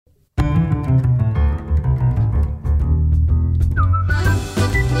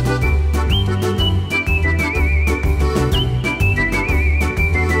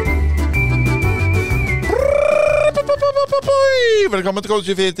velkommen til Kode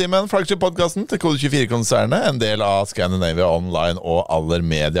 24-timen, flagship-podcasten til Kode 24-konsernet, en del av Scandinavia Online og Aller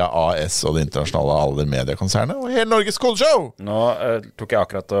Media AS og det internasjonale Aller Media-konsernet, og hele Norges kodeshow. Nå tok jeg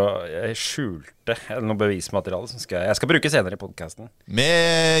akkurat og skjulte noe bevismateriale som jeg skal bruke senere i podcasten.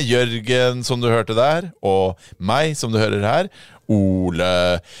 Med Jørgen, som du hørte der, og meg, som du hører her,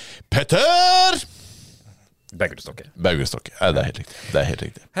 Ole Petter! Bergerudstokke. Ja, det er helt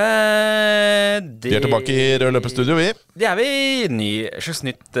riktig. Vi Vi er tilbake i Rød Løpestudio, vi. Det er vi. Slags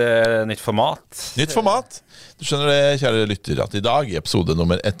nytt format. Nytt format. Du skjønner det, kjære lytter, at i dag, i episode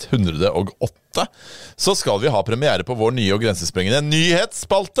nummer 108, så skal vi ha premiere på vår nye og grensesprengende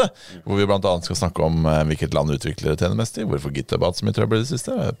nyhetsspalte, hvor vi blant annet skal snakke om hvilket land utviklere tjener mest i, hvorfor GitHub har så mye trøbbel i det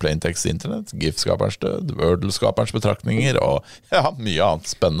siste, plaintext internet, GIF-skaperens død, Wordle-skaperens betraktninger, og ja, mye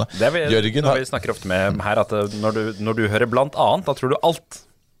annet spennende. Jørgen har... Vi snakker ofte med her at når du hører blant annet, da tror du alt.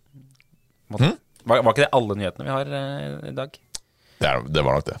 Var ikke det alle nyhetene vi har i dag? Det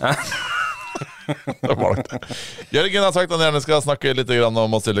var nok det. Det var nok det. Jørgen har sagt at han gjerne skal snakke litt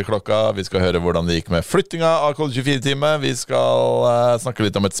om å stille klokka. Vi skal høre hvordan det gikk med flyttinga av Kode 24-time. Vi skal snakke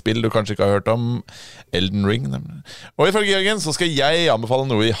litt om et spill du kanskje ikke har hørt om, Elden Ring. Og ifølge Jørgen så skal jeg anbefale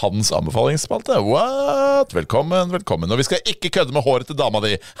noe i hans anbefalingsspalte. What? Velkommen. Og vi skal ikke kødde med håret til dama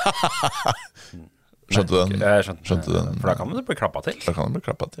di. Skjønte den? Skjønte den. For da kan det bli klappet til.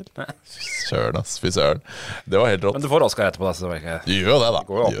 Fy søren. Det var helt rått. Men du får Oscar etterpå da, så det ikke... Gjør det da.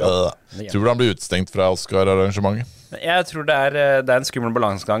 Tror du han blir utstengt fra Oscar-arrangementet? Jeg tror det er en skummel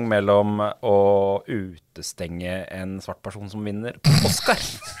balansegang mellom å utestenge en svart person som vinner Oscar.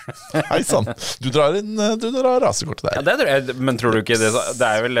 Hei sann. Du drar rasekortet der. Ja, det tror jeg. Men tror du ikke det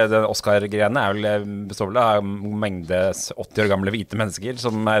er vel det Oscar-greiene består vel av mengde 80 år gamle hvite mennesker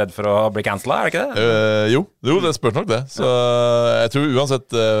som er redd for å bli cancela, er det ikke det? Jo, det spørs nok det. Så jeg tror uansett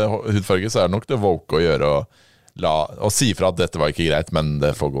hudfarge så er det nok det woke å gjøre og si fra at dette var ikke greit, men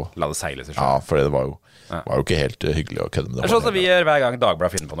det får gå. La det seile seg selv. Ja, for det var jo ikke helt hyggelig å kødde med det. Det er sånn at vi gjør hver gang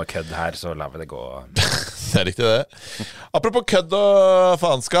Dagbladet finner på noe kødd her, så lar vi det gå. Det er riktig det. Apropos kødd og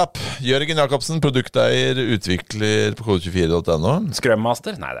faenskap. Jørgen Jakobsen, produkteier, utvikler på kode24.no. Scrum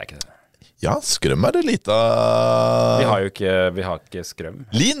Master? Nei, det er ikke det. Ja, Scrum er det lite Vi har ikke Scrum.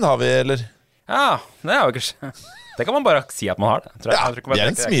 Lean har vi, eller? Ja, det er jo ikke... Det kan man bare si at man har det. Vi er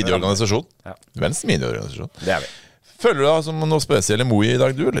en smidig organisasjon. Vi er en smidig organisasjon. Det er vi. Føler du deg som noe spesiell emoji i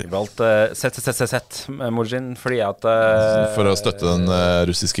dag, du, eller? Vi valgte Z-emojien fordi at... For å støtte den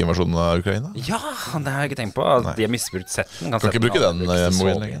russiske invasjonen av Ukraina? Ja, det har jeg ikke tenkt på. De har misbrukt Z-en. Kan ikke bruke den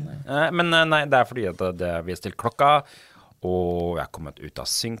emojien lenger. Men nei, det er fordi at vi har stilt klokka, og jeg har kommet ut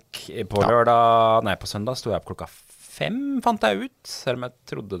av synk på lørdag. Nei, på søndag stod jeg opp klokka 5, fant jeg ut, selv om jeg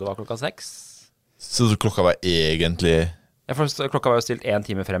trodde det var klokka 6. Så klokka var egentlig... Klokka var jo stilt 1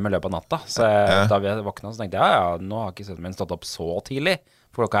 time frem i løpet av natta. Så da vi våkna så tenkte jeg nå har ikke sønnen min stått opp så tidlig,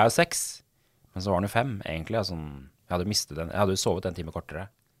 for klokka er 6. Men så var den jo 5 egentlig. Jeg hadde jo sovet 1 time kortere.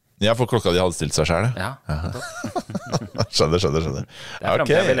 Ja, for klokka de hadde stilt seg selv. Ja. Skjønner. Det er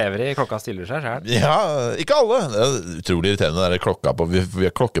fremtiden vi lever i. Klokka stiller seg selv. Ja, ikke alle. Det er utrolig irriterende. Det er klokka på, vi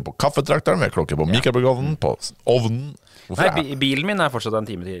har klokke på kaffetrakteren, vi har klokke på mikrobølgeovnen, på ovnen. Nei, bilen min er fortsatt 1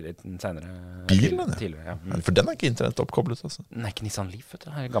 time senere. Bilen? Tidligere, ja. For den er ikke internett oppkoblet, altså. Den er ikke Nissan Leaf, vet du.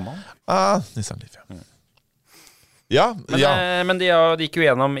 Den er gammel. Nissan Leaf, ja. Men de gikk jo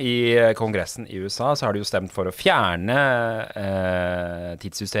gjennom i kongressen i USA, så har de jo stemt for å fjerne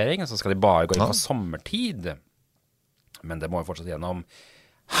tidsjustering, og så skal de bare gå inn på sommertid. Men det må jo fortsatt gjennom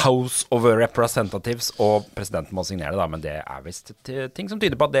House of Representatives, og presidenten må signere det da, men det er vist ting som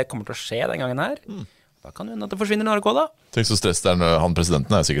tyder på at det kommer til å skje den gangen her. Da kan jo hende at det forsvinner Norge også, da. Tenk så stress det er. Han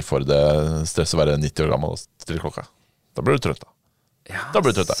presidenten er sikkert for det stress å være 90 år gammel og stille klokka. Da blir du trøtt, da. Ja,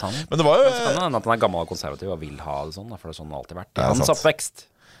 sant. Men det var jo... Men så kan det hende at han er gammel og konservativ og vil ha det sånn, for det er sånn det har alltid vært. Hans oppvekst.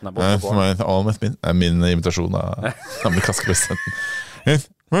 Min imitasjon av amerikanske presidenten.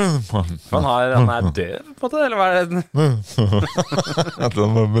 Han er døv, på en måte, eller hva er det? Jeg tror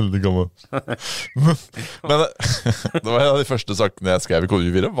han var veldig gammel. Men det var en av de første sakene jeg skrev i Kode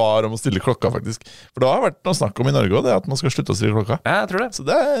 24, var om å stille klokka, faktisk. For det har vært noe snakk om i Norge også, det at man skal slutte å stille klokka. Ja, jeg tror det. Så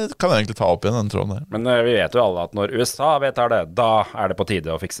det kan jeg egentlig ta opp igjen, den tråden der. Men vi vet jo alle at når USA vedtar det, da er det på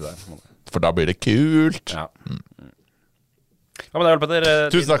tide å fikse det. For da blir det kult. Ja. Ja, men det er vel Petter,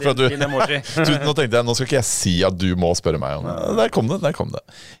 tusen takk for at du Nå tenkte jeg, nå skal ikke jeg si at du må spørre meg om det. Der kom det.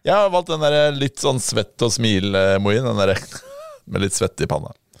 Jeg har valgt den der litt sånn svett og smil-moien. Den der med litt svett i panna.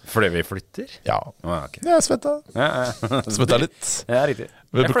 Fordi vi flytter? Ja, okay. Jeg svetta. Svetta litt. Ja, riktig.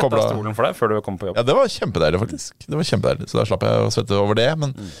 Jeg flyttet stolen for deg før du kom på jobb. Ja, det var kjempedeilig faktisk. Så da slapp jeg å svette over det.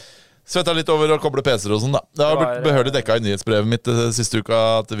 Men Svetta litt over å koble PC-er og sånn da. Det har blitt behørig dekka i nyhetsbrevet mitt siste uka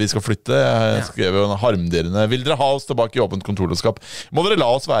at vi skal flytte. Jeg skrev jo en harmdirrende: vil dere ha oss tilbake i åpent kontorlandskap? Må dere la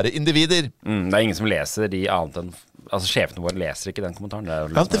oss være individer? Det er ingen som leser de annet enn altså sjefene våre leser ikke den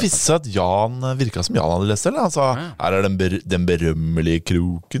kommentaren. Det viste seg at Jan virka som Jan hadde lest det. Han sa her er den berømmelige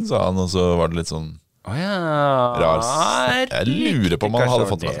kroken, sa han. Og så var det litt sånn rar. Jeg lurer på om han hadde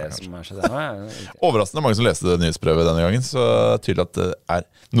fått med seg. Overraskende mange som leste det nyhetsbrevet denne gangen. Så tydelig at det er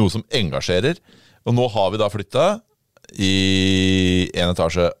noe som engasjerer. Og nå har vi da flytta i en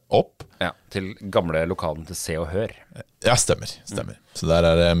etasje opp. Ja, til gamle lokalen til Se og Hør. Ja, stemmer. Så der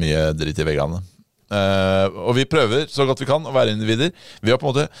er det mye dritt i veggene. Og vi prøver så godt vi kan å være individer. Vi har på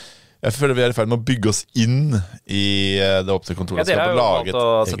en måte, jeg føler vi er i ferd med å bygge oss inn i det åpne kontorlandskapet. Dere har jo valgt å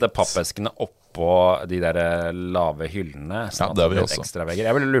sette pappeskene oppå de der lave hyllene. Sånn det har vi det også. Ekstra vegger.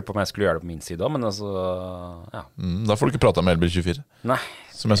 Jeg ville lure på om jeg skulle gjøre det på min side også, men altså, ja. Da får du ikke prate med Elbil 24. Nei,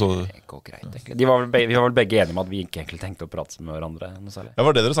 som jeg så. Det går greit egentlig. Vi var vel begge enige om at vi ikke egentlig tenkte å prate med hverandre noe særlig. Ja,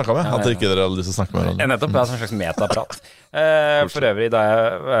 var det dere snakket med? At dere ikke hadde lyst til å snakke med hverandre? Nettopp, det er en slags metaprat. For øvrig, da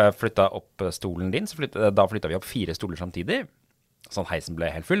jeg flyttet opp stolen din, da flyttet vi opp 4 stoler samtidig. Sånn heisen ble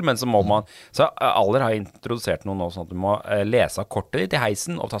helt full, men så må man så Aller har introdusert noe nå sånn at du må lese av kortet ditt i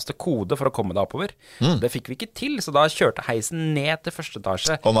heisen og taste kode for å komme deg oppover. Det fikk vi ikke til, så da kjørte heisen ned til første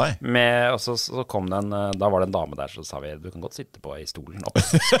etasje. Nei. Og så kom det da var det en dame der, så sa vi du kan godt sitte på i stolen opp.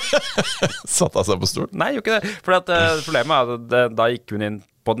 Satt han seg på stolen? Nei, gjorde ikke det. For problemet er at da gikk hun inn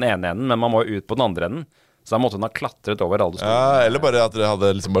på den ene enden, men man må ut på den andre enden. Så da måtte hun ha klatret over alle stolene. Ja, eller bare at dere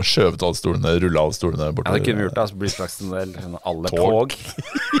hadde liksom bare skjøvet alle stolene, rullet alle stolene bort. Ja, det kunne vi gjort da, så blir det slags alle tog.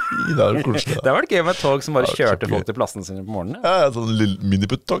 Det er jo koselig. Det var det gøy med et tog som bare kjørte folk til plassene sine på morgenen. Ja, sånn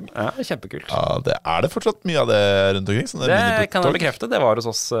miniputt-tog. Ja, kjempekult. Ja, er det fortsatt mye av det rundt omkring? Det kan jeg bekrefte, det var hos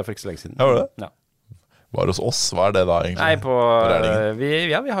oss for ikke så lenge siden. Ja, var det? Ja. Var hos oss? Hva er det da egentlig?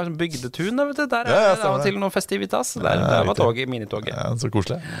 Nei, vi har sånn bygdetun, vet du. Der er det av og til noe festivitas. Der var toget, minitoget. Ja, så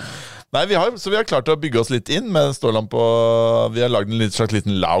koselig. Nei, vi har klart å bygge oss litt inn med en stålamp og vi har lagd en slags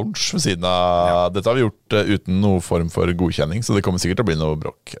liten lounge ved siden av. Dette har vi gjort uten noen form for godkjenning, så det kommer sikkert til å bli noe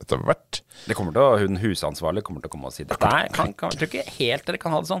bråk etter hvert. Det kommer til å, hun husansvarlig kommer til å komme og si det. Nei, jeg tror ikke helt dere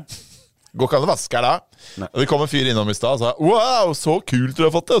kan ha det sånn. Går ikke an å vaske her da. Og det kom en fyr innom i sted og sa wow, så kult du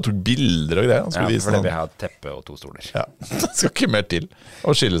har fått det, og tok bilder og greier. Fordi vi har et teppe og 2 stoler. Ja, det skal ikke mer til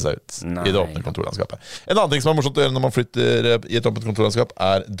å skille seg ut i det åpne kontorlandskapet. En annen ting som er morsomt å gjøre når man flytter i et åpent kontorlandskap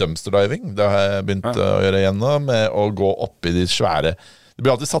er dumpster diving. Det har jeg begynt å gjøre igjen nå, med å gå opp i de svære. Det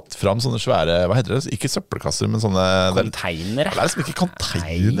blir alltid satt fram sånne svære, hva heter det? Ikke søppelkasser, men sånne containere. Det er liksom ikke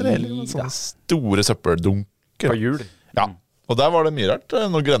containere, sånne store søppeldunker. På hjul. Ja. Og der var det mye rart.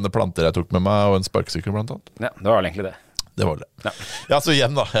 Noen grønne planter jeg tok med meg, og en sparkesykkel blant annet. Ja, det var egentlig det. Det var det. Ja, så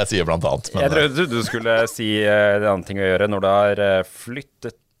igjen da, jeg sier blant annet. Jeg trodde du skulle si en annen ting å gjøre når du har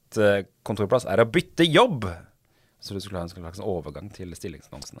flyttet kontorplass, er å bytte jobb. Så du skulle ha en slags overgang til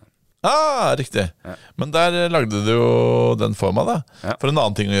stillingsannonsene. Riktig. Ja. Men der lagde du jo den for meg da. Ja. For en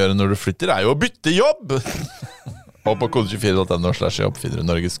annen ting å gjøre når du flytter er jo å bytte jobb! Og på kode24.no/jobb finner du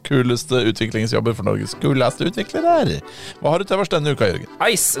Norges kuleste utviklingsjobber for Norges kuleste utviklere. Hva har du til oss denne uka, Jørgen?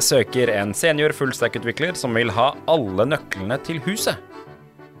 Ice søker en senior fullstack-utvikler som vil ha alle nøklene til huset.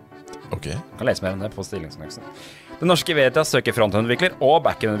 Ok. Du kan lese mer om det på stillingsannonsen. Den norske Veritas søker frontend-utvikler og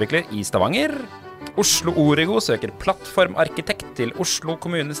backend-utvikler i Stavanger. Oslo Origo søker plattformarkitekt til Oslo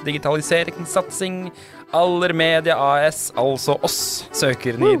kommunes digitaliseringssatsing. Aller Media AS, altså oss,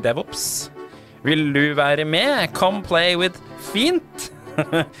 søker ny DevOps. Vil du være med? Come play with Fint.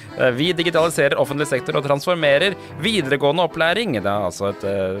 Vi digitaliserer offentlig sektor og transformerer videregående opplæring. Det er altså et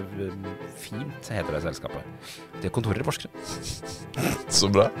Fint, heter det selskapet. Det er kontorer i Porsgrunn. Så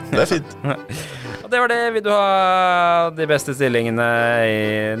bra. Det er fint. Og det var det. Vil du ha de beste stillingene i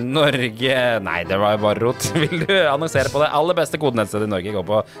Norge? Nei, det var bare rot. Vil du annonsere på det aller beste kodenettstedet i Norge? Gå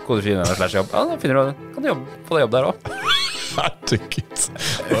på kode24.no/jobb. Ja, da finner du, kan du få deg jobb der også. Herregud.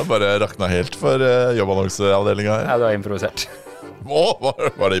 Det var bare rakna helt for jobbannonseavdelinga her. Ja, du har improvisert.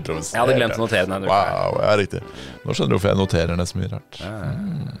 Var det improvisert? Jeg hadde glemt å notere den. Wow, ja, riktig. Nå skjønner du hvorfor jeg noterer det så mye rart.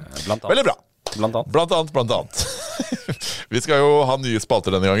 Veldig bra. Blant annet. Vi skal jo ha nye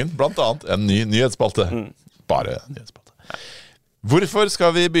spalter denne gangen. Blant annet en ny nyhetsspalte. Bare nyhetsspalte. Hvorfor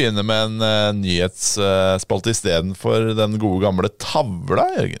skal vi begynne med en nyhetsspalte i stedet for den gode gamle tavla,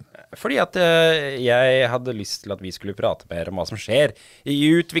 Jørgen? Fordi at jeg hadde lyst til at vi skulle prate mer om hva som skjer i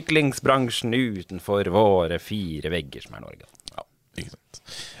utviklingsbransjen utenfor våre 4 vegger som er Norge. Ja, ikke sant.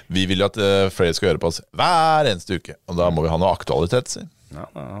 Vi vil jo at flere skal høre på oss hver eneste uke, og da må vi ha noe aktualitet, si. Ja.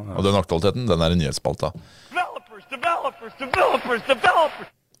 Og den aktualiteten, den er i nyhetsspalta. Developers.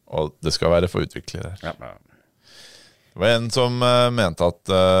 Og det skal være for utviklere. Ja. Det var en som mente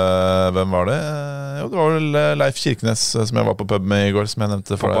at hvem var det? Jo, det var vel Leif Kirkenes som jeg var på pub med i går, som jeg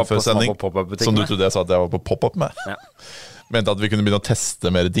nevnte for deg før sending. Som du trodde jeg sa at jeg var på pop-up med. Ja. Mente at vi kunne begynne å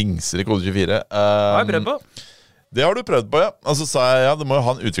teste mer dingser i kode 24. Det har jeg prøvd på. Det har du prøvd på, ja. Og så sa jeg, ja, det må jo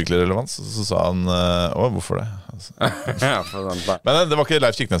ha en utviklerrelevans. Og så sa han, hvorfor det? Altså. Men det var ikke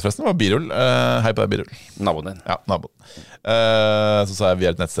Leif Kirkenes forresten, det var Birul. Hei på deg, Birul. Naboen din. Ja, naboen. Så sa jeg, vi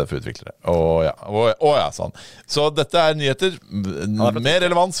er et nettsted for utviklere. Ja, sa han. Så dette er nyheter med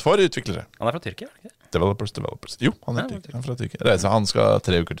relevans for utviklere. Han er fra Tyrkia, ikke? Developers. Jo, han er fra Tyrkia. Han skal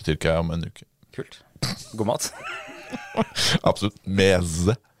 3 uker til Tyrkia om en uke. Kult. God mat. Absolutt.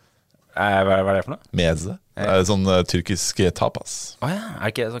 Meze. Hva er det for noe? Meze. Det er sånn tyrkisk tapas. Er det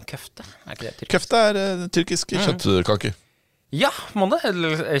ikke sånn køfte? Er ikke det tyrkisk? Køfte er tyrkisk kjøttkake. Ja, må det.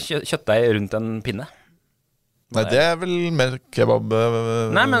 Eller kjøttdeig rundt en pinne. Nei, det er vel mer kebab.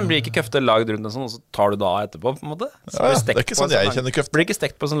 Nei, men blir ikke køfte lagd rundt en sånn, og så tar du da etterpå, på en måte? Ja, det er ikke sånn jeg kjenner køfte. Blir ikke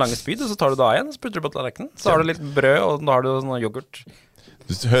stekt på sånn lange spyd, og så tar du da igjen, og så putter du på tallerkenen. Så har du litt brød, og da har du sånn yoghurt.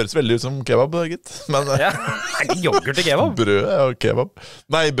 Det høres veldig ut som kebab, gitt. Men ja, det er ikke yoghurt i kebab. Brød og kebab.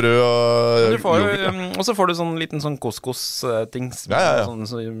 Nei, brød og yoghurt. Og så får du sånn liten sånn couscous-tings. Ja.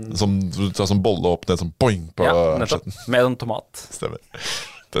 Som du tar sånn bolle opp ned, sånn boing på skjøtten. Med en tomat. Stemmer.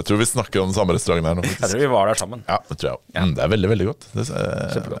 Jeg tror vi snakker om den samme restauranten her nå. Jeg tror vi var der sammen. Ja, det tror jeg også. Det er veldig, veldig godt. Det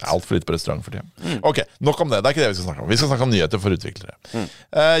er alt for lite på restaurant for tiden. Ok, nok om det. Det er ikke det vi skal snakke om. Vi skal snakke om nyheter for utviklere.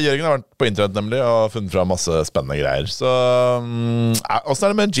 Jørgen har vært på internett nemlig og funnet fra masse spennende greier. Så hvordan er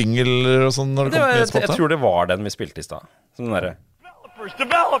det med jingler og sånn? Jeg tror det var den vi spilte i sted. Som den der.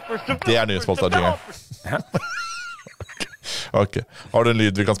 Det er nyhetsspalte av jingle. Ok. Har du en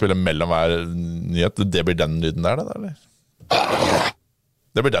lyd vi kan spille mellom hver nyhet? Det blir den lyden der, da, eller?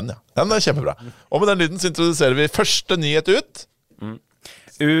 Det blir den, ja. Den er kjempebra. Og med den lyden så introduserer vi første nyhet ut.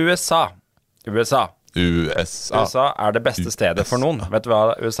 USA USA er det beste stedet for noen. Vet du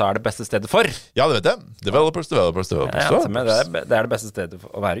hva USA er det beste stedet for? Ja, det vet jeg. Developers. Ja, det er det beste stedet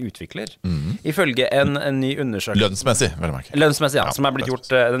for å være utvikler. Ifølge en ny undersøkelse. Lønnsmessig, vel å merke. Lønnsmessig, ja. Som er blitt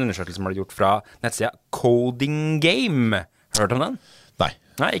gjort, den undersøkelsen som ble gjort fra nettsida Coding Game. Har du hørt om den? Nei,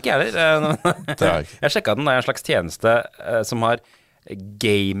 ikke jeg heller. Jeg sjekket den. Det er en slags tjeneste som har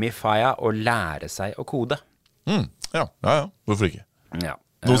gamifia å lære seg å kode. Ja. Hvorfor ikke? Ja.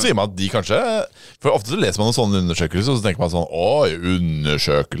 Nå sier man at de kanskje, for ofte så leser man noen sånne undersøkelser, og så tenker man sånn, oi,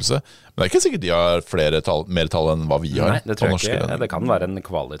 undersøkelse. Men det er ikke sikkert de har mer tall enn hva vi har. Nei, det tror jeg ikke. Det kan være en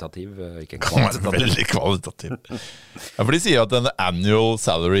kvalitativ, ikke en kvantitativ. Veldig kvalitativ. Ja, for de sier at en annual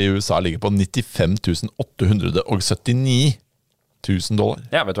salary i USA ligger på $95,879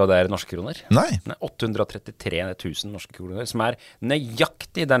 $1,000. Ja, vet du hva det er i norske kroner? Nei. 833 000 norske kroner, som er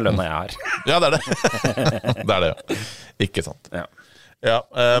nøyaktig den lønna jeg har. Ja, det er det. Det er det, ja. Ikke sant. Ja.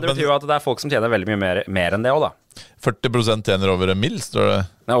 Det betyr jo at det er folk som tjener veldig mye mer enn det også, da. 40% tjener over en mil, står det.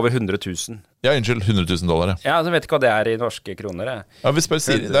 Nei, over 100 000. Ja, unnskyld, $100,000. Ja, så vet ikke hva det er i norske kroner. Ja, vi spør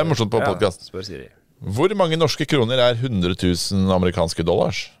Siri, det er morsomt på podcast. Spør Siri. Hvor mange norske kroner er 100 000 amerikanske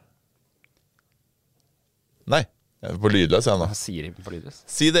dollars? Nei. På lydløs, ja, nå. Si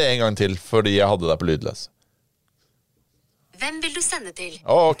det en gang til, fordi jeg hadde deg på lydløs. Hvem vil du sende til?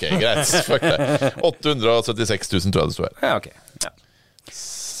 Ok, greit. Fuck det. 876 000 tror jeg det står her. Ja, ok. Ja.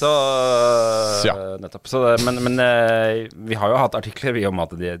 Så nettopp. Så, men vi har jo hatt artikler om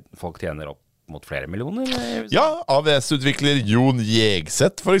at folk tjener opp mot flere millioner. Ja, AVS-utvikler Jon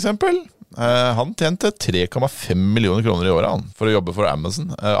Jegseth, for eksempel. Han tjente 3,5 millioner kroner i året for å jobbe for Amazon,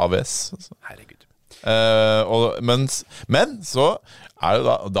 AVS. Herregud. Men så er det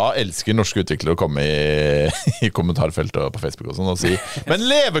da elsker norske utviklere å komme i kommentarfeltet på Facebook og sånn og si men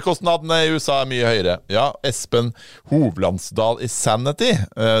levekostnadene i USA er mye høyere. Ja, Espen Hovlandsdal i Sanity.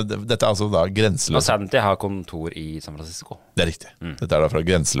 Dette er altså da Grenseløse. Og Sanity har kontor i San Francisco. Det er riktig. Dette er da fra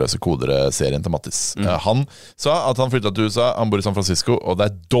Grenseløse kodere-serien til Mattis. Han sa at han flyttet til USA, han bor i San Francisco, og det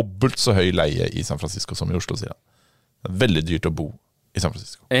er dobbelt så høy leie i San Francisco som i Oslo, sier han. Det er veldig dyrt å bo i San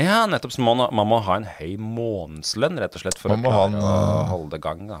Francisco. Ja, nettopp. Så man må ha en høy månedslønn, rett og slett, for å klare å holde det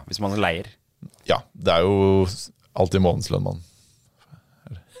gang, da. Hvis man leier. Ja, det er jo alltid månedslønn, man.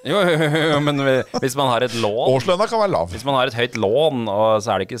 Jo, men hvis man har et lån... Årslønna kan være lav. Hvis man har et høyt lån, og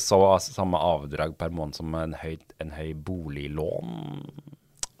så er det ikke samme avdrag per måned som en høy boliglån.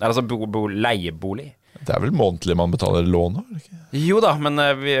 Det er altså leiebolig. Det er vel månedlig man betaler lån nå, eller ikke? Jo da, men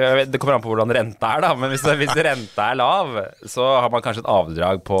det kommer an på hvordan renta er da. Men hvis renta er lav, så har man kanskje et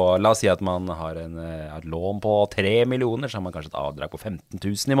avdrag på, la oss si at man har et lån på 3 millioner, så har man kanskje et avdrag på 15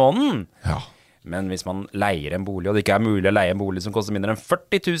 000 i måneden. Ja. Men hvis man leier en bolig, og det ikke er mulig å leie en bolig som koster mindre enn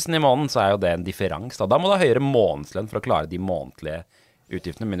 40 000 i måneden, så er jo det en differens da. Da må du ha høyere månedslønn for å klare de månedlige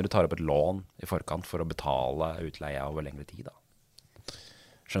utgiftene, mindre du tar opp et lån i forkant for å betale utleie over lengre tid da.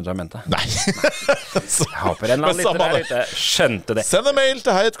 Skjønte du hva jeg mente? Nei. Jeg håper en eller annen lytter der ute skjønte det. Send en mail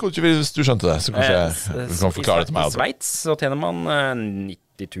til Kode24 hvis du skjønte det, så kanskje du kan forklare det til meg. I Sveits så tjener man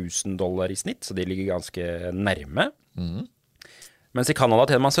 $90,000 i snitt, så de ligger ganske nærme. Mens i Canada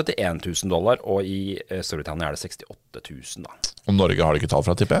tjener man $71,000, og i Storbritannia er det 68,000 da. Og Norge har det ikke tall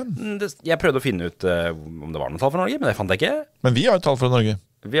fra, tipper jeg? Jeg prøvde å finne ut om det var noen tall fra Norge, men det fant jeg ikke. Men vi har jo tall fra Norge.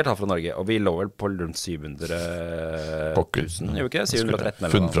 Vi har tall fra Norge, og vi lå vel på rundt 700 000, gjør vi ikke? 713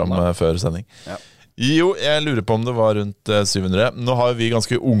 eller funnet fram før sending. Ja. Jo, jeg lurer på om det var rundt 700. Nå har vi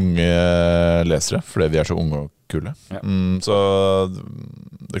ganske unge lesere, fordi vi er så unge og kule. Ja. Så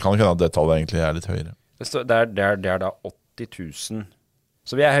det kan jo hende at det tallet egentlig er litt høyere. Det er da 80,000.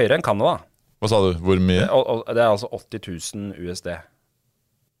 Så vi er høyere enn Canada. Hva sa du? Hvor mye? Det er altså 80,000 USD.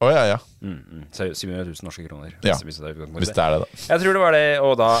 Ja. 700,000 norske kroner. Ja, hvis det er det da. Jeg tror det var det,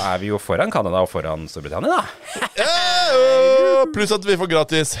 og da er vi jo foran Canada og foran Storbritannia da. Pluss at vi får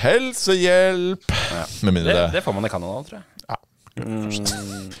gratis helsehjelp. Med mindre det får man i Canada, tror jeg. Ja.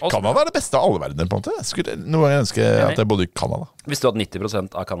 Canada er det beste av alle verdener, på en måte. Jeg skulle noen gang ønske at jeg bodde i Canada. Visste du at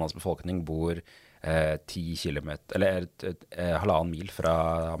 90% av Canadas befolkning bor 10 kilometer, eller 1,5 mil fra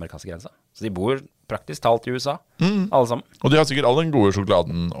amerikanske grensa? Så de bor praktisk talt i USA, alle sammen. Og de har sikkert all den gode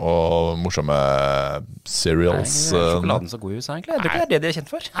sjokoladen og morsomme cereals. Nei, sjokoladen så god i USA, egentlig. Jeg tror ikke det er det de er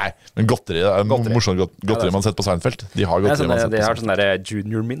kjent for. Nei, men godteri, morsomt godteri man har sett på Seinfeld. De har godteri man har sett på Seinfeld. De har sånne der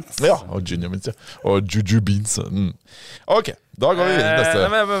junior mints. Ja, og junior mints, ja. Og juju beans. Ok, da går vi videre til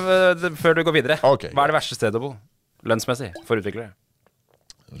neste. Før du går videre, Okay. Hva er det verste stedet å bo? Lønnsmessig, for utviklere?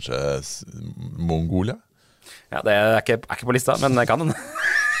 Kanskje Mongolia? Ja, det er ikke på lista, men jeg kan den.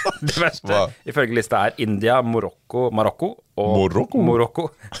 Det verste, ifølge lista, er India, Marokko og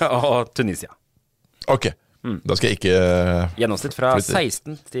Tunisia. Ok, da skal jeg ikke gjennomsnitt fra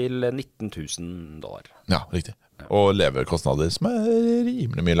 16 til 19,000 dollar. Ja, riktig. Og levekostnader som er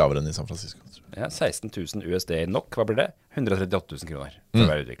rimelig mye lavere enn i San Francisco. Ja, 16,000 USD nok, hva blir det? 138,000 kroner for å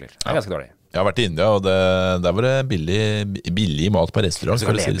være utvikler. Det er ganske dårlig. Jeg har vært i India, og der var det billig mat på restaurant.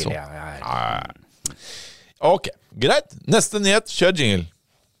 Skal leve billig, ja. Ok, greit. Neste nyhet, kjør jingle.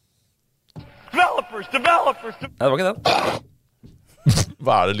 Developers. Nei, det var ikke den.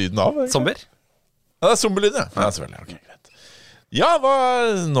 Hva er det lyden av? Zombier? Ja, det er zombielyden, ja. Ja, selvfølgelig. Ok, greit. Ja, hva er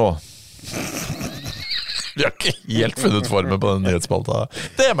det nå? Vi har ikke helt funnet formen på den nyhetsspalta.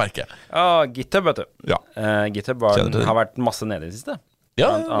 Det merker jeg. Ja, GitHub, vet du. Ja. GitHub har vært masse nede i det siste. Ja.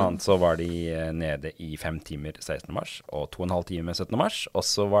 Blant annet så var de nede i 5 timer 16. mars og 2,5 timer 17. mars. Og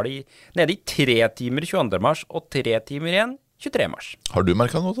så var de nede i 3 timer 22. mars og 3 timer igjen 23. mars. Har du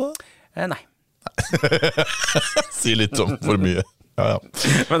merket noe til det? Nei. Si litt om for mye. Ja.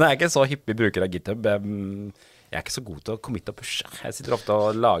 Men jeg er ikke så hyppig bruker av GitHub. Jeg er ikke så god til å commit og pushe. Jeg sitter ofte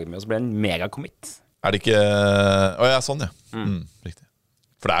og lager med, og så blir det en mega-commit. Er det ikke ja, sånn, ja. Riktig.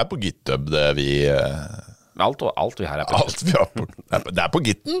 For det er på GitHub det vi Alt vi har er på Alt vi har på det er på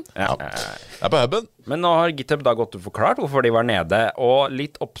Gitten. Ja. Det er på huben. Men nå har GitHub da gått og forklart hvorfor de var nede. Og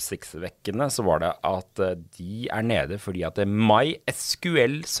litt oppsiktsvekkende så var det at de er nede fordi at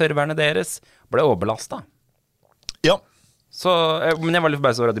MySQL-serverne deres ble overbelastet. Ja. Så, men jeg var litt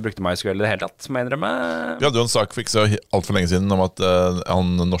forbauset over at de brukte MySQL i det hele tatt, må jeg innrømme. Vi hadde jo en sak for ikke så alt for lenge siden om at han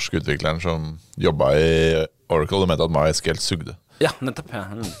norske utvikleren som jobbet i Oracle, mente at MySQL sugde. Ja, nettopp. Ja.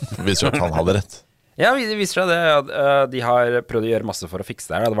 Viser at han hadde rett. Ja, det viser seg det at de har prøvd å gjøre masse for å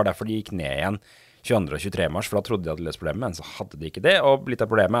fikse det her. Det var derfor de gikk ned igjen 22. og 23. mars, for da trodde de hadde løst problemet, men så hadde de ikke det. Og litt av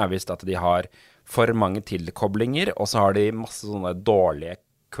problemet er visst at de har for mange tilkoblinger, og så har de masse sånne dårlige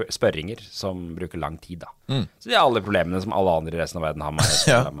spørringer som bruker lang tid da. Så de har alle problemene som alle andre i resten av verden har med.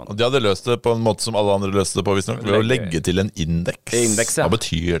 Ja, og de hadde løst det på en måte som alle andre løste det på, visstnok, ved å legge til en indeks. Ja. Hva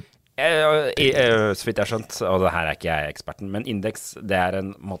betyr det? Så vidt jeg har skjønt, og det her er ikke jeg eksperten, men indeks, det er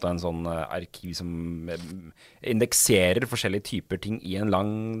en sånn arkiv som indekserer forskjellige typer ting i en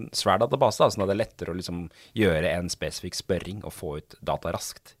lang, svær database, da, sånn at det er lettere å liksom gjøre en spesifikk spørring og få ut data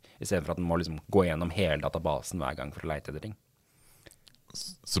raskt, i stedet for at den må liksom gå gjennom hele databasen hver gang for å leite etter ting.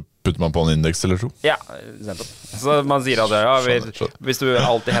 Så putter man på en indeks eller to? Ja, så man sier at hvis du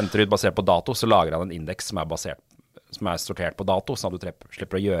alltid henter ut basert på dato, så lager han en indeks som er sortert på dato, sånn at du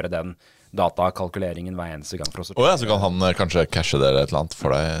slipper å gjøre den datakalkuleringen hver eneste gang for å sortere. Så kan han kanskje cashe det eller et eller annet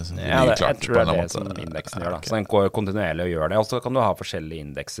for deg? Ja, jeg tror det er det som indeksen gjør da. Så den går kontinuerlig å gjøre det, og så kan du ha forskjellige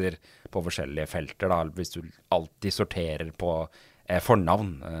indekser på forskjellige felter da, hvis du alltid sorterer på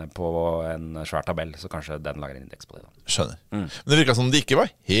fornavn på en svær tabell, så kanskje den lager en indeks på det da. Skjønner. Men det virket som de ikke var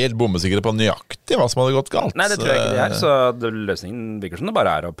helt bombesikre på nøyaktig hva som hadde gått galt. Nei, det tror jeg ikke de er, så løsningen virker som det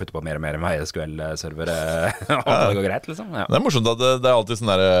bare er å putte på mer og mer MySQL-servere, og det går greit, liksom. Ja. Det er morsomt at det er alltid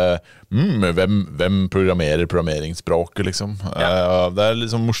sånn der hvem programmerer programmeringsspråket, liksom. Det er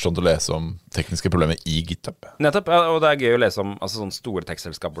liksom morsomt å lese om tekniske problemer i GitHub. Nettopp, og det er gøy å lese om altså, sånne store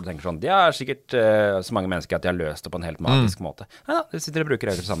tekstselskaper hvor du tenker sånn, de har sikkert så mange mennesker at de har løst det på en helt magisk måte. Nei da, de sitter og bruker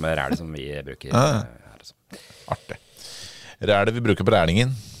det samme ræle som vi bruker her. Artig. Ræle vi bruker på rælingen.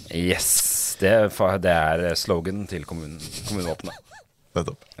 Yes, det er slogan til kommunevåpenet.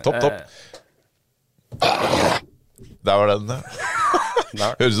 Nettopp. Topp. Der var den.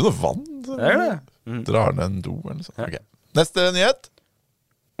 Høres ut som noe vann. Det er det. Drar ned en do eller noe sånt. Okay. Neste nyhet.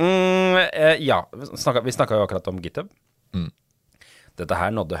 Ja, vi snakket jo akkurat om GitHub. Dette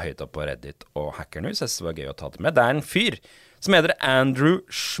her nådde høyt opp på Reddit og Hacker News. Jeg synes det var gøy å ta det med. Det er en fyr som heter Andrew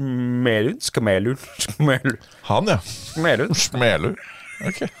Schmelund. Han, ja. Schmelund.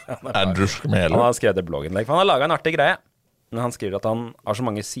 Ok. Andrew Schmelund. Han har skrevet et blogginnlegg, for han har laget en artig greie. Men han skriver at han har så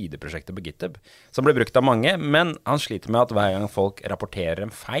mange sideprosjekter på GitHub som blir brukt av mange, men han sliter med at hver gang folk rapporterer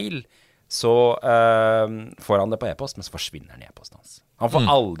en feil, så får han det på e-post, men så forsvinner han i e-posten hans. Han får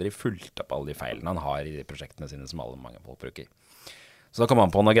aldri fulgt opp alle de feilene han har i de prosjektene sine som mange folk bruker. Så da kommer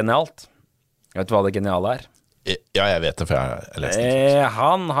han på noe genialt. Vet du hva det geniale er? Ja, jeg vet det, for jeg har lest det.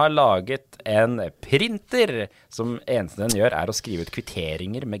 Han har laget en printer som eneste den gjør er å skrive ut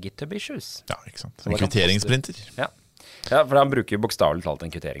kvitteringer med GitHub issues. Ja, ikke sant. En kvitteringsprinter. Ja, for han bruker bokstavelig talt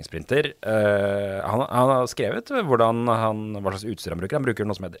en kvitteringsprinter. Han har skrevet hva slags utstyr han bruker. Han bruker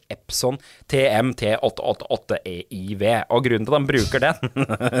noe som heter Epson TM-T888EIV. Og grunnen til at han bruker den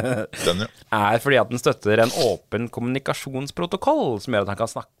er fordi at den støtter en åpen kommunikasjonsprotokoll som gjør at han kan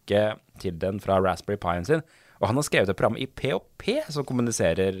snakke til den fra Raspberry Pi-en sin. Og han har skrevet et program i PHP som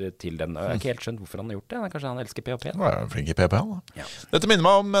kommuniserer til den. Jeg har ikke helt skjønt hvorfor han har gjort det. Kanskje han elsker PHP. Han er flink i PHP, da. Ja. Dette minner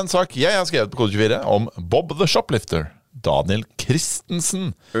meg om en sak jeg har skrevet på Kode 24 om Bob the Shoplifter. Daniel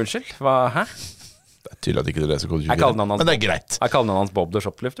Christensen. Unnskyld, hæ? Det er tydelig at ikke du leser Kode 24, men det er greit. Er kallenavnet hans Bob the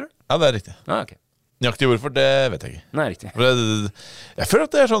Shoplifter? Ja, det er riktig. Ok. Nøyaktig hvorfor, det vet jeg ikke. Nei, riktig. Jeg føler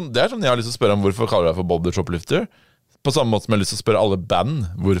at det er sånn jeg har lyst til å spørre om hvorfor kaller du deg for Bob the Shoplifter. På samme måte som jeg har lyst til å spørre alle band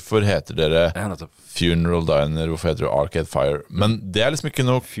hvorfor heter dere Funeral Diner, hvorfor heter du Arcade Fire. Men det er liksom ikke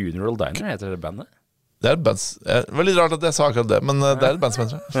noe Funeral Diner heter det bandet? Det er et band. Det var litt rart at jeg sa akkurat det, men det er et band som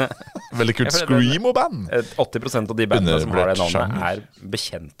heter det. Veldig kult screamo-band. 80% av de bandene som har det navnet er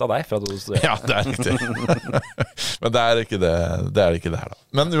bekjent av deg fra du studerer. Ja, det er riktig. Men det er ikke det her da.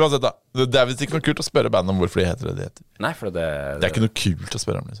 Men uansett da, det er visst ikke noe kult å spørre band om hvorfor de heter det de heter. Nei, for det er ikke noe kult å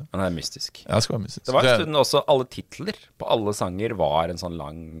spørre om, liksom. Men det er mystisk. Ja, det skal være mystisk. Det var en stund også alle titler på alle sanger var en sånn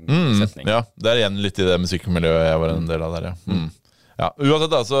lang setning. Ja, det er igjen litt i det musikkmiljøet jeg var en del av der, ja. Ja, uansett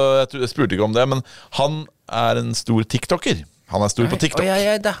da, så jeg spurte ikke om det, men han er en stor TikToker. Han er stor på TikTok.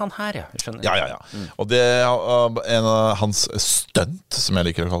 Ja, det er han her, ja. Jeg skjønner. Ja. Og det en av hans stunt, som jeg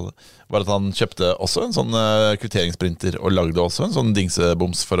liker å kalle det, var at han kjøpte også en sånn kvitteringsprinter, og lagde også en sånn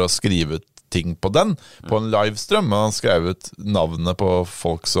dingseboms for å skrive ut ting på den, på en livestrøm. Og han skrev ut navnene på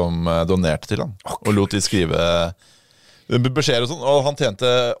folk som donerte til han, og lot de skrive beskjeder og sånn. Og han tjente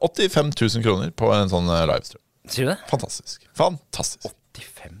 85 000 kroner på en sånn livestrøm. Sier du det? Fantastisk. 85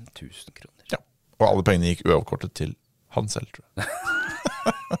 000 kroner. Ja, og alle pengene gikk uavkortet til han selv, tror jeg.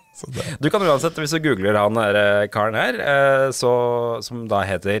 Du kan uansett, hvis du googler han her karen her, som da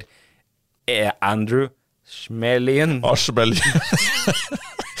heter Andrew Schmelien. Schmelien.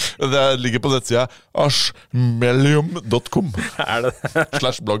 Det ligger på nettsida ashmelium.com. Er det?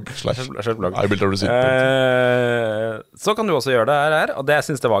 /blogg. I built a receipt. Så kan du også gjøre det her, og det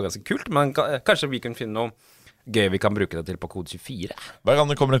synes jeg var ganske kult, men kanskje vi kan finne noe gøy vi kan bruke det til på Kode 24. Hver gang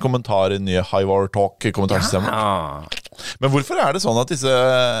det kommer en kommentar i nye Highwire Talk-kommentarsystemet. Men hvorfor er det sånn at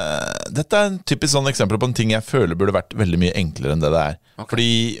dette er en typisk sånn eksempel på en ting jeg føler burde vært veldig mye enklere enn det er.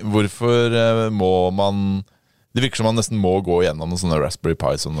 Fordi hvorfor må man... Det virker som man nesten må gå gjennom noen sånne Raspberry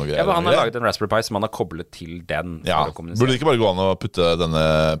Pi og noe greier. Ja, han har laget en Raspberry Pi som han har koblet til den. Ja, burde det ikke bare gå an å putte denne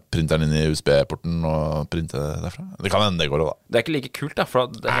printeren inn i USB-porten og printe derfra? Det kan hende det går da. Det er ikke like kult da, for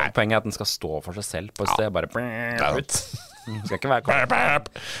poenget er at den skal stå for seg selv på et sted, bare ut. Det skal ikke være kort.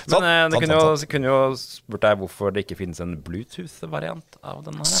 Men det kunne jo spurt deg hvorfor det ikke finnes en Bluetooth-variant av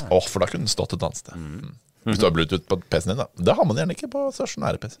denne her. For da kunne den stått et annet sted. Hvis du har Bluetooth på PC-en din da. Det har man gjerne ikke på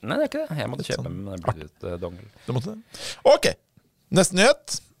stasjonære PC. Nei, det er ikke det. Jeg måtte kjøpe en Bluetooth-dongel. Du måtte det. Ok, neste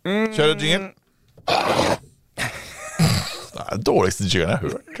nyhet. Kjør et jingle. Det er den dårligste jinglen jeg har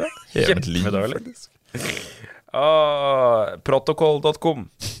hørt. Kjempedårlig. Protocol.com.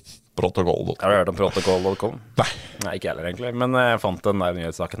 Protocol.com. Har du hørt om protocol.com? Nei. Nei, ikke heller egentlig, men jeg fant den der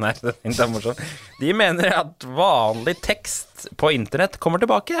nyhetssaken her. Det er morsomt. De mener at vanlig tekst på internett kommer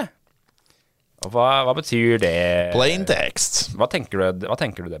tilbake. Og hva betyr det? Plain text. Hva tenker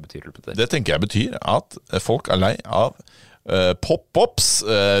du det betyr? Det tenker jeg betyr at folk er lei av pop-ups,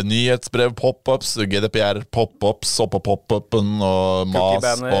 nyhetsbrev pop-ups, GDPR pop-ups oppå pop-upen og mas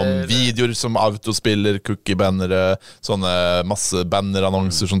om videoer som autospiller, cookie-bannere, sånne masse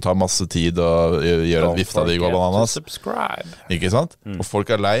bannerannonser som tar masse tid og gjør at vifta di går bananas. Ikke sant? Og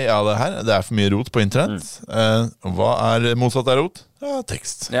folk er lei av det her. Det er for mye rot på internett. Hva er motsatt av rot? Ja,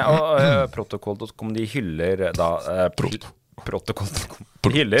 tekst. Ja, og Protocol.com, de hyller da Protocol.com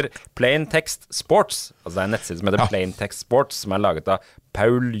hyller Plain Text Sports. Altså det er en nettside som heter Plain Text Sports, som er laget av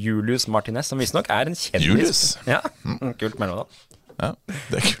Paul Julius Martinez, som visstnok er en kjendis. Julius? Ja, kult mellom da. Ja,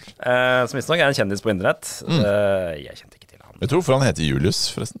 det er kult. Som visstnok er en kjendis på internett. Jeg kjente ikke til han. Jeg tror for han heter Julius,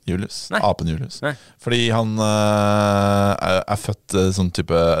 forresten. Julius. Nei. Apen Julius. Nei. Fordi han er født sånn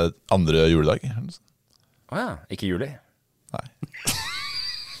type andre juledag. Åja, ikke juli. Nei.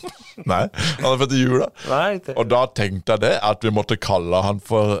 Nei, han er født i jula. Og da tenkte jeg det, at vi måtte kalle han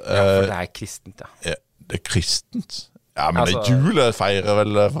for for det er kristent, ja. Det er kristent? Ja, men altså, jul feirer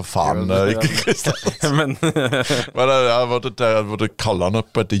vel for faen ikke kristent. Men jeg måtte kalle han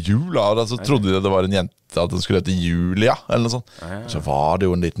opp etter jula, og da så trodde jeg det var en jente, at den skulle hete Julia, eller noe sånt. Så var det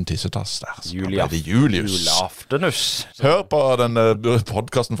jo en liten tissetass der. Julius. Julaftenus. Hør på den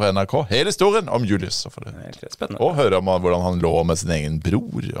podcasten fra NRK, hele historien om Julius. Og hør om hvordan han lå med sin egen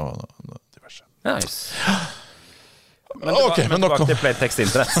bror og diverse. Nice. Men tilbake til Playtext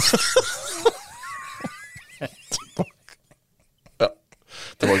Internet.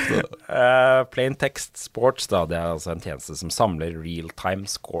 Plain Text Sports da, det er altså en tjeneste som samler real-time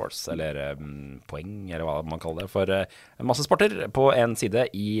scores, eller poeng, eller hva man kaller det, for masse sporter på en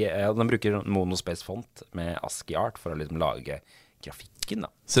side. Den bruker monospace-font med ASCII-art for å liksom lage grafikken.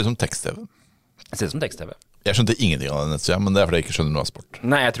 Da. Ser ut som tekst-TV. Ser ut som tekst-TV. Jeg skjønte ingenting av det nettsida, men det er fordi jeg ikke skjønner noe av sport.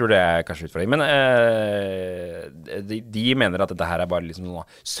 Nei, jeg tror det er kanskje utfordring. Men de mener at dette her er bare liksom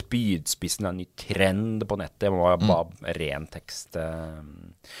sånn spydspissen av en ny trend på nettet. Det må være bare ren tekst.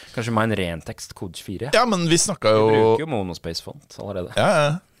 Kanskje med en ren tekst, kode 24. Ja, men vi snakket jo... Vi bruker jo monospace-font allerede.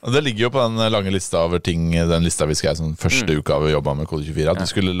 Ja. Det ligger jo på den lange lista over ting, den lista vi skrev sånn første uka vi jobbet med kode 24, at du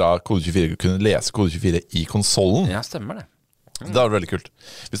skulle la kode 24 kunne lese kode 24 i konsolen. Ja, stemmer det. Det er veldig kult.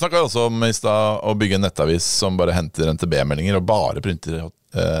 Vi snakket også om i sted å bygge en nettavis som bare henter NTB-meldinger og bare printer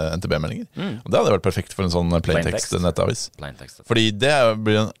NTB-meldinger. Og det hadde vært perfekt for en sånn plaintext nettavis. Fordi det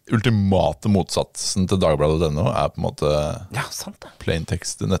blir den ultimate motsatsen til Dagbladet.no er på en måte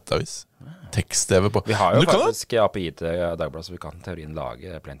plaintext nettavis. Tekst-TV på. Vi har jo faktisk API til Dagbladet, så vi kan teorien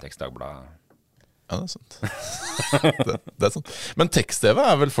lage plaintext Dagbladet. Ja, det er sant. det er sant. Men tekst-TV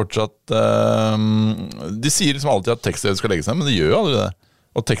er vel fortsatt de sier liksom alltid at tekst-TV skal legge seg, men det gjør jo aldri det.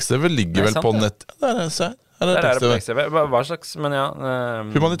 Og tekst-TV ligger vel på nett. Der er tekst-TV. Hva slags, men ja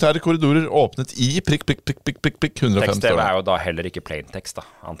humanitære korridorer åpnet i prikk 105. Tekst-TV er jo da heller ikke plaintext, da,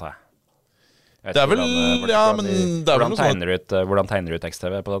 antar jeg. Det er vel, men det er vel noe sånt. Hvordan tegner du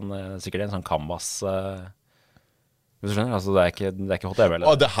tekst-TV på den? Sikkert en sånn canvas... Hvis du skjønner, altså det er ikke HTML.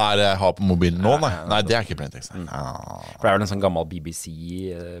 Det her jeg har på mobilen nå, nei det er ikke plaintext. For det er vel en sånn gammel BBC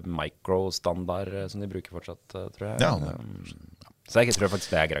micro-standard som de bruker fortsatt, tror jeg. Ja, så jeg tror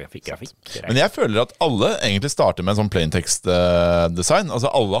faktisk det er grafikk. Men jeg føler at alle egentlig starter med en sånn plaintext-design. Altså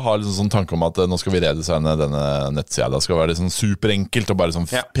alle har liksom sånn tanke om at nå skal vi redesigne denne nettsida. Det skal være sånn superenkelt og bare sånn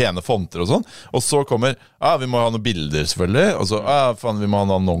pene fonter og sånn. Og så kommer, vi må ha noen bilder selvfølgelig. Og så, vi må ha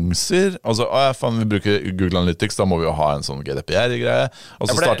noen annonser. Og så, vi bruker Google Analytics, da må vi jo ha en sånn GDPR-greie. Og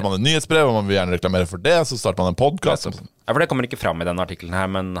så starter man et nyhetsbrev, og man vil gjerne reklamere for det. Så starter man en podcast. Ja, for det kommer ikke fram i denne artikkelen her,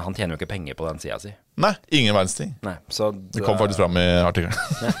 men han tjener jo ikke penger på den siden si. Nei, ingen verdens ting. Det kom faktisk fram i artikkelen.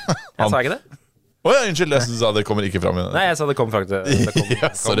 Jeg sa ikke det? Unnskyld, jeg sa det kommer ikke fram i det. Nei, jeg sa det kom faktisk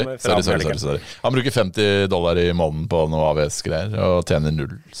sorry. Han bruker $50 i måneden på noe AVS-greier og tjener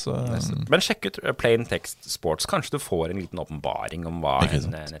 0. Så. Men sjekk ut Plain Text Sports. Kanskje du får en liten åpenbaring om hva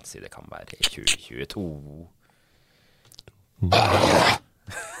en nettside kan være i 2022.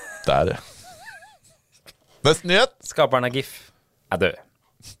 Det er det. Neste nyhet. Skaperen av GIF er død.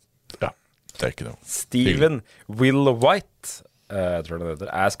 Ja, det er ikke noe. Steven Will White, tror jeg det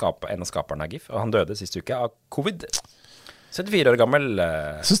heter, er en av skaperne av GIF, og han døde siste uke av covid. 74 år gammel.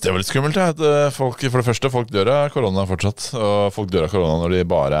 Jeg synes det er veldig skummelt at folk dør av korona fortsatt. Og folk dør av korona når de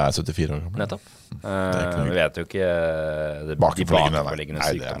bare er 74 år gamle. Nettopp. Vi vet jo ikke de bakenforliggende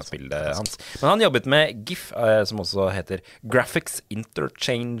sykdomsbildet hans. Men han jobbet med GIF, som også heter Graphics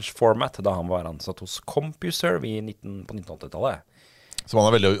Interchange Format, da han var ansatt hos CompuServe på 1980-tallet. Så man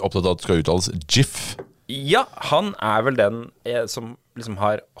er veldig opptatt av at det skal uttales GIF. Ja, han vel den som liksom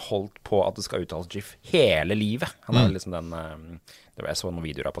har holdt på at det skal uttales GIF hele livet. Han vel liksom den jeg så noen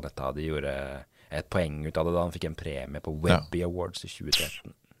videoer på nettet, de gjorde et poeng ut av det da han fikk en premie på Webby Awards i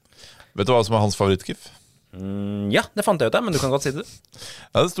 2013. Vet du hva som hans favorittgif? Ja, det fant jeg ut av, men du kan godt si det.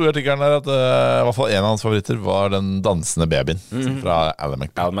 Ja, det sto i artikkelen der at i hvert fall en av hans favoritter var den dansende babyen fra Ally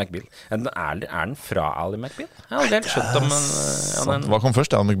McBeal. Ally McBeal. Er den fra Ally McBeal? Jeg har aldri helt skjønt om Hva kom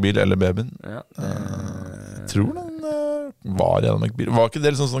først, Ally McBeal eller babyen? Ja, Jeg tror den var i Ally McBeal. Var ikke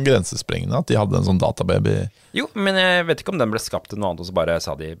det liksom sånn grensesprengende at de hadde en sånn datababy? Jo, men jeg vet ikke om den ble skapt til noe annet, og så bare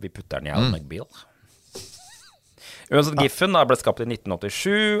sa de, vi putter den i Ally McBeal. Uansett, GIF-en da ble skapt i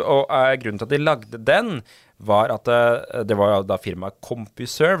 1987, og grunnen til at de lagde den, var at det var da firmaet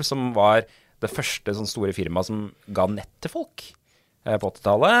CompuServe som var det første sånn store firmaet som ga nett til folk på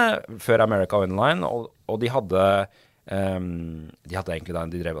 80-tallet, før America Online, og de hadde egentlig da,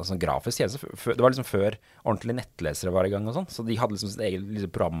 de drev en sånn grafisk tjeneste, det var liksom før ordentlige nettlesere var i gang og sånn, så de hadde liksom sin egen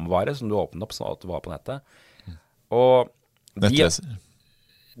liksom, programvare som du åpnet opp sånn at du var på nettet. Og nettleser?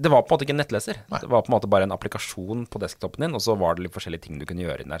 Det var på en måte ikke en nettleser. Nei. Det var på en måte bare en applikasjon på desktopen din, og så var det litt forskjellige ting du kunne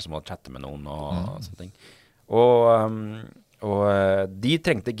gjøre inn der, som å chatte med noen og sånne ting. Og de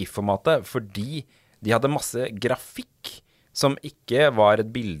trengte GIF-formatet fordi de hadde masse grafikk som ikke var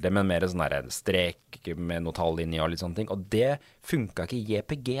et bilde, men mer sånn en strek med noe tall inni og litt sånne ting. Og det funket ikke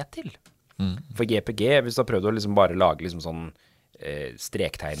JPG til. For JPG, hvis du har prøvd å liksom bare lage liksom sånn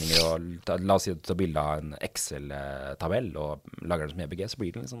strektegninger og la oss si at du tar bilde av en Excel-tabell og lager den som JPG, så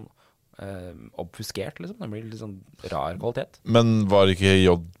blir det liksom obfuskert, liksom. Det blir litt sånn rar kvalitet. Men var ikke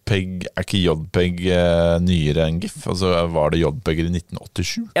JPEG nyere enn GIF? Altså var det JPEG i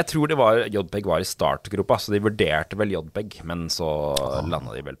 1987? Jeg tror JPEG var i startgropa, så de vurderte vel JPEG, men så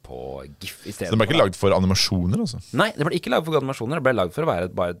landet de vel på GIF i stedet. Så det ble ikke lagd for animasjoner, altså? Nei, det ble ikke lagd for animasjoner. Det ble lagd for å være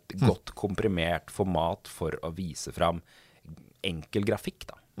bare et godt komprimert format for å vise fram enkel grafikk,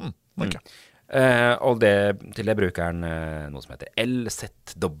 da. Okay. Og til det bruker han noe som heter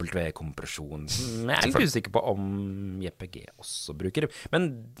LZW-kompresjon, som jeg litt usikker på om JPG også bruker.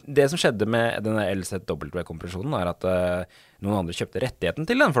 Men det som skjedde med denne LZW-kompresjonen er at noen andre kjøpte rettigheten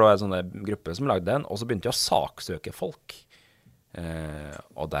til den, for det var en sånn gruppe som lagde den, og så begynte de å saksøke folk.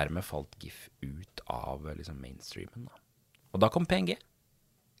 Og dermed falt GIF ut av liksom, mainstreamen. Da. Og da kom PNG.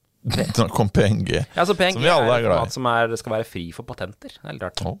 Da kom PNG, ja, så PNG som vi alle er glad i. Som skal være fri for patenter. Det er litt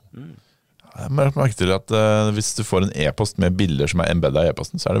rart. Jeg merker til at hvis du får en e-post med bilder som er embeddet i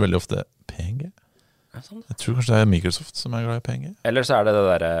e-posten, så er det veldig ofte PNG. Jeg tror kanskje det er Microsoft som er glad i PNG. Eller så er det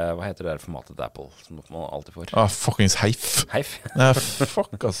der, hva heter det der formatet til Apple, som man alltid får? Fuckings Heif. Ja,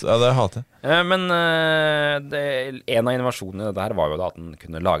 fuck, altså. Ja, det hater jeg. Men en av innovasjonene i dette her var jo da at den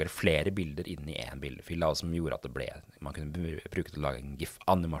kunne lagre flere bilder inn i en bildefil, som gjorde at man kunne bruke det til å lage en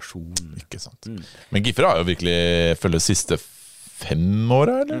GIF-animasjon. Ikke sant. Men GIF-er har jo virkelig følge siste 5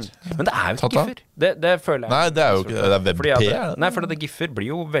 år, eller? Men det er jo ikke GIF-er. Det føler jeg. Nei, det er jo ikke, det er WebP. Nei, for det GIF-er blir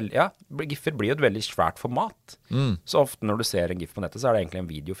jo GIF-er blir jo et veldig svært format. Så ofte når du ser en GIF på nettet, så er det egentlig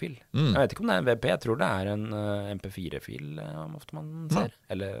en videofil. Jeg vet ikke om det er en WebP, jeg tror det er en MP4-fil ofte man ser.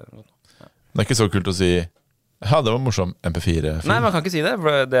 Eller noe. Ja. Det er ikke så kult å si, ja, det var morsom MP4-film. Nei, man kan ikke si det,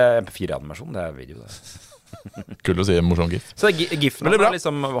 for det er MP4-animasjon, det er video det. Kult å si en morsom GIF. Så GIF-en har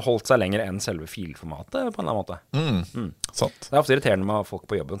liksom holdt seg lenger enn selve filformatet på en eller annen måte. Sant. Det er ofte irriterende med folk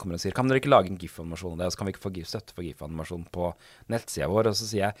på jobben kommer og sier, kan dere ikke lage en GIF-animasjon av det, så kan vi ikke få støtte for GIF-animasjon på nettsida vår, og så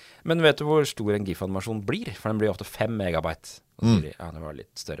sier jeg, men vet du hvor stor en GIF-animasjon blir? For den blir ofte 5 megabyte. Og så sier de, ja, det var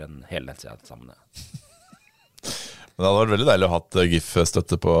litt større enn hele nettsida sammen. Men det hadde vært veldig deilig å ha hatt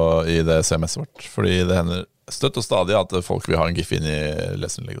GIF-støtte i det CMS-et vårt, fordi det hender støtt og stadig at folk vil ha en GIF inn i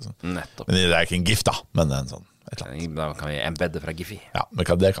leserinnlegg og sånn. Nettopp. Men det er ikke en GIF da, men en sånn da kan vi embedde fra GIF i. Ja, men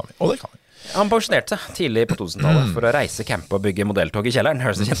det kan vi, og det kan vi. Han pensjonerte seg tidlig på 2000-tallet for å reise, campe og bygge modelltog i kjelleren.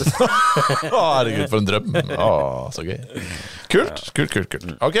 Høres det kjent ut? Herregud, for en drøm. Så gøy. Kult.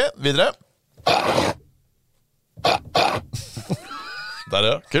 Ok, videre. Der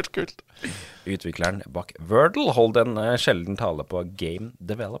ja, kult. Utvikleren bak Wordle holdt en sjelden tale på Game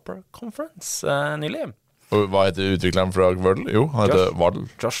Developer Conference nylig. Og hva heter utvikleren fra Wordle? Jo, han heter Wardle.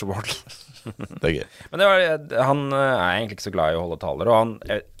 Josh Wardle. Det er gøy. Men han er egentlig ikke så glad i å holde taler, og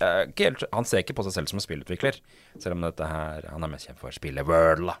han ser ikke på seg selv som en spillutvikler, selv om han er mest kjent for å spille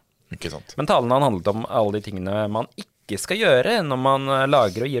Wordle. Ikke sant. Men talen han handlet om alle de tingene man ikke skal gjøre når man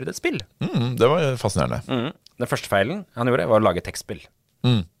lager og gir ut et spill. Det var fascinerende. Den første feilen han gjorde var å lage tekstspill.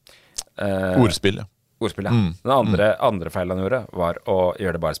 Ordspill, ja. Den andre feilen han gjorde var å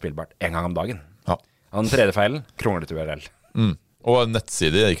gjøre det bare spillbart en gang om dagen. Ja. Og den tredje feilen, kronglet URL. Og en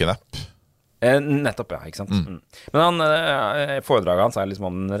nettside, ikke en app. Nettopp, ja, ikke sant? Men foredraget hans liksom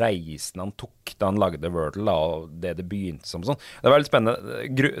om den reisen han tok da han lagde Wordle, da, og det begynte som sånn. Det var litt spennende.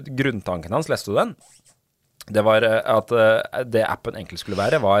 Grunntanken hans, leste du den? Det var at det appen egentlig skulle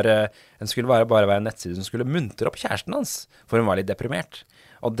være, den skulle bare være en nettside som skulle muntre opp kjæresten hans, for hun var litt deprimert.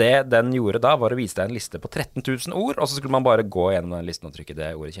 Og det den gjorde da, var å vise deg en liste på 13 000 ord, og så skulle man bare gå gjennom den listen og trykke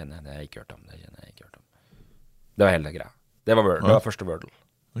det ordet kjenner jeg, det har jeg ikke hørt om, det kjenner jeg ikke hørt om. Det var hele greia. Det var første Wordle.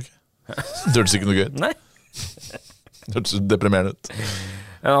 Ok. Det hørtes ikke noe gøy. Nei. Det hørtes deprimerende ut.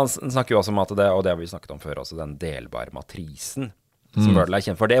 Han snakker jo også om at det, og det har vi snakket om før også, den delbare matrisen som Wordle er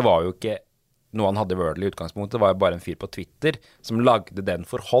kjent for. Det var jo ikke noe han hadde i Wordle i utgangspunktet, det var jo bare en fyr på Twitter som lagde den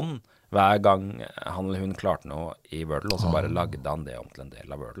for hånd hver gang han eller hun klarte noe i Wordle, og så bare lagde han det om til en del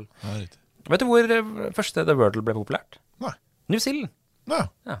av Wordle. Vet du hvor første stedet Wordle ble populært? Nei. New Zealand.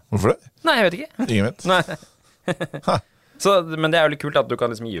 Ja. Hvorfor det? Nei, jeg vet ikke. Ingen vet. Nei. Men det er jo litt kult at du kan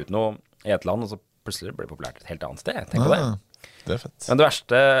liksom gi ut noe i et land, og så plutselig blir det populært et helt annet sted. Tenk på det. Det er fett. Men det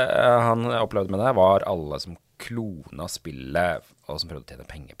verste han opplevde med det var alle som klona spillet, og som prøvde å tjene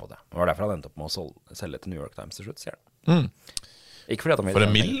penger på det. Det var derfor han endte opp med å selge til New York Times til slutt, sier han. Ikke fordi at han for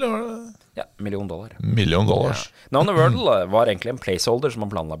en mill, var det? Ja, $1 million. $1 million. Ja. Navnet Wordle var egentlig en placeholder som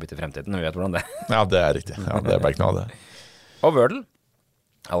man planla å bytte i fremtiden. Vi vet hvordan det Ja, det er riktig. Ja, det er bare ikke noe av det. Og Wordle,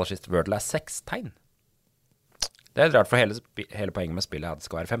 aller sist, Wordle er 6 tegn. Det er rart, for hele poenget med spillet er at det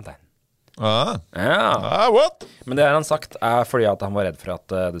skal være 5 tegn. What? Men det har han sagt fordi at han var redd for at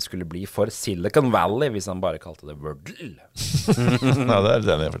det skulle bli for Silicon Valley hvis han bare kalte det Wordle. Ja, det er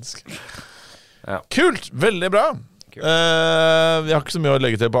det enig faktisk. Ja. Kult, veldig bra. Vi har ikke så mye å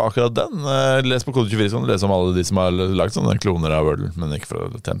legge til på akkurat den. Les på Kode 24, les om alle de som har lagt sånne kloner av Wordle, men ikke for å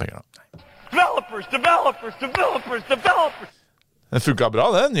tjene penger da. Det funket bra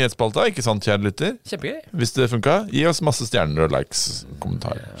det, nyhetsspalta, ikke sant, kjære lytter? Kjempegøy. Hvis det funket, gi oss masse stjerner og likes,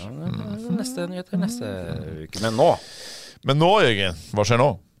 kommentarer. Neste nyheter neste uke. Men nå, Jørgen, hva skjer nå?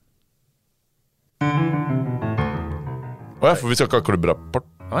 Åja, for vi skal ikke ha klubbrapport.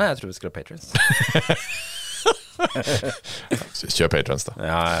 Jeg tror vi skal ha Patrons. Kjør Patrons da.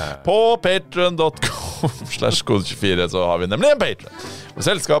 Ja. På patreon.com/kode24 så har vi nemlig en Patreon hvor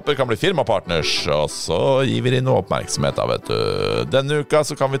selskaper kan bli firmapartners, og så gir vi noe oppmerksomhet da, vet du. Denne uka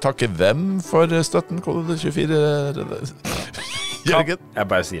så kan vi takke hvem for støtten Kode24 Jørgen? Jeg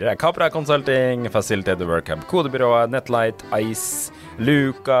bare sier det. Capra Consulting, Facilitated Workhub, Kodebyrået, Netlight, Ice,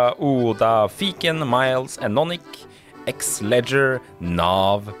 Luka, Oda, Fiken, Miles, Enonic, X-Ledger,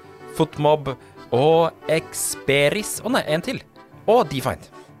 Nav, Footmob og Experis. Nei, en til. Og Defind.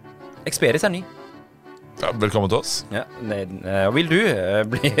 Experis er ny. Ja, velkommen til oss. Ja, vil du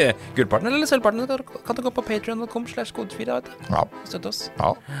bli gullpartner eller sølvpartner, kan du gå på patreon.com/kode24, vet du. Ja. Støtte oss.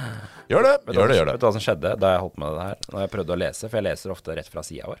 Ja. Gjør det. Vet du hva som skjedde da jeg holdt med det her? Når jeg prøvde å lese, for jeg leser ofte rett fra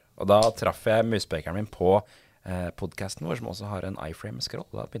siden vår. Og da traff jeg muspekeren min på podcasten vår, som også har en iframe-scroll.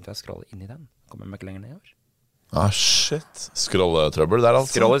 Da begynte jeg å scrolle inn i den. Kommer jeg meg ikke lenger nedover. Shit. Scrolletrøbbel der,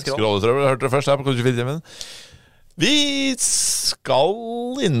 altså. Scrolletrøbbel, hørte dere først her på Kode 24-timen. Vi skal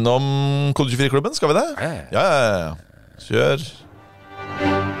innom Kode 24-klubben, skal vi det? Ja. Kjør.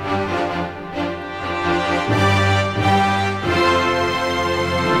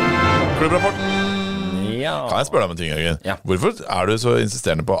 Klubbrapporten. Ja. Kan jeg spørre deg om en ting, Jørgen? Ja. Hvorfor er du så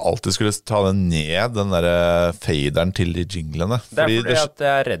insisterende på å alltid skulle ta den ned, den der faderen til de jinglene? Det er fordi at jeg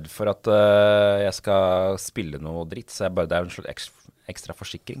er redd for at jeg skal spille noe dritt, så det er en slags ekstra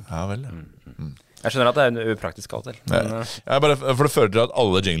forsikring. Ja vel, Jeg skjønner at det er upratisk alt selv. Men, for det fører til at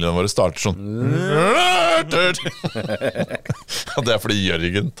alle jinglene våre starter sånn. Og det er fordi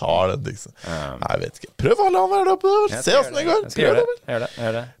Jørgen tar den liksom. Jeg vet ikke. Prøv å la han være der oppe. Se hvordan det går. Gjør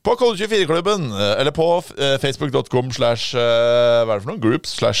det. På Kode24-klubben, eller på facebook.com/hva er det for noe?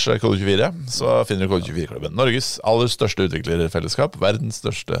 Groups/Kode24, så finner du Kode24-klubben. Norges aller største utviklerfellesskap, verdens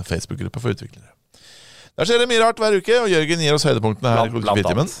største Facebook-gruppe for utviklere. Der skjer det mye rart hver uke, og Jørgen gir oss høydepunktene her i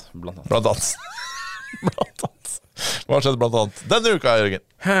Kode24-timen. Blant annet. Hva har skjedd blant annet denne uka, Jørgen?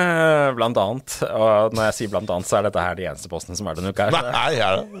 Blant annet. Og når jeg sier blant annet, så er dette her de eneste postene som er denne uka. Nei,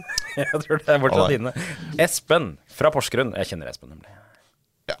 er det? Jeg tror det er bortsett dine. Espen fra Porsgrunn. Jeg kjenner Espen nemlig.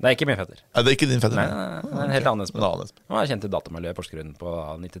 Det er ikke min fetter. Det er ikke din fetter? Nei, det er en helt annen Espen. Han var kjent i datamiljøet i Porsgrunn på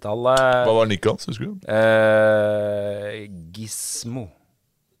 90-tallet. Hva var nicket hans, husker du? Gizmo,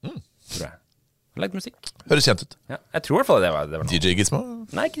 tror jeg. Lagd musikk. Høres kjent ut. Ja, jeg tror i hvert fall det var noe. DJ Gizmo?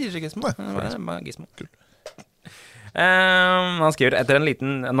 Nei, ikke DJ Gizmo. Det var Gizmo. Kul. Han skriver etter en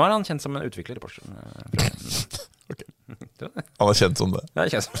liten... Nå er han kjent som en utvikler i Porsgrunn. Ok. Han er kjent som det? Ja,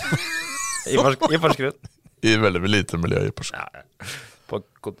 kjent som I Porsgrunn. I veldig lite miljø i Porsgrunn. Ja.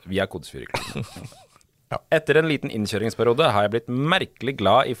 Via Kodesfyriklubben. Etter en liten innkjøringsperiode har jeg blitt merkelig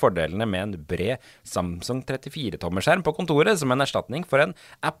glad i fordelene med en bred Samsung 34-tommerskjerm på kontoret som en erstatning for en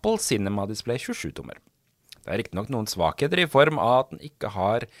Apple Cinema Display 27-tommer. Det riktig nok noen svakheter i form av at den ikke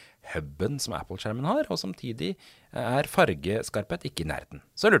har hubben som Apple-skjermen har, og samtidig fargeskarphet ikke i nærheten.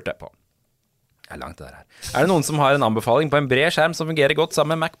 Så lurte jeg på. Det langt det der. Det noen som har en anbefaling på en bred skjerm som fungerer godt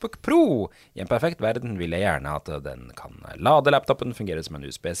sammen med MacBook Pro? I en perfekt verden vil jeg gjerne at den kan lade laptopen, fungere som en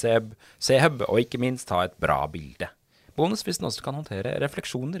USB-C-hub, og ikke minst ha et bra bilde. Bonus hvis den også kan håndtere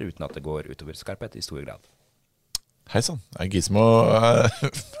refleksjoner uten at det går utover skarphet i stor grad. Hei sann, Gizmo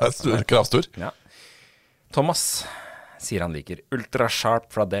kravstor. Ja. Thomas sier han liker ultrasharp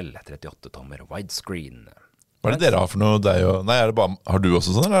fra Dell, 38-tommer widescreen. Hva det dere har for noe? Nei, har du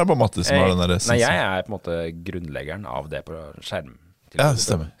også sånn, eller det bare Matti som har den der? Nei, jeg på en måte grunnleggeren av det på skjerm. Ja, det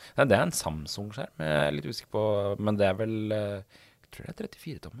stemmer. Nei, det en Samsung-skjerm, jeg er litt usikker på, men det vel, jeg tror det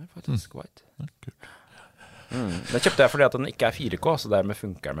 34-tommer, faktisk, white. Det kjøpte jeg fordi at den ikke 4K, så dermed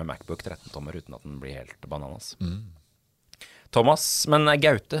funker den med MacBook 13-tommer uten at den blir helt bananas. Thomas, men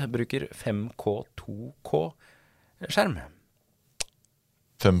Gaute bruker 5K 2K-skjerm.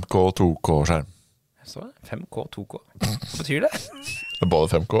 5K 2K-skjerm. Så 5K 2K. Hva betyr det? Det både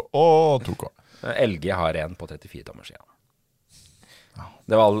 5K og 2K. LG har en på 34-tommer siden.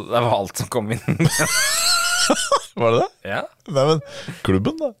 Det var alt som kom inn. Var det det? Ja. Nei, men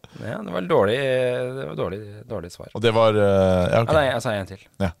klubben da? Ja, det var dårlig svar. Og det var ja, okay. Nei, jeg sa en til.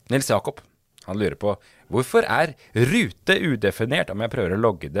 Ja. Nils Jakob, han lurer på hvorfor rute udefinert om jeg prøver å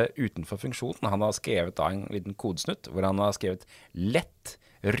logge det utenfor funksjonen. Han har skrevet da en liten kodesnutt hvor han har skrevet lett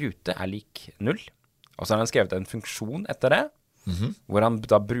rute lik 0. Og så har han skrevet en funksjon etter det, hvor han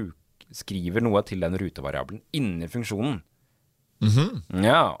da skriver noe til den rutevariabelen inni funksjonen.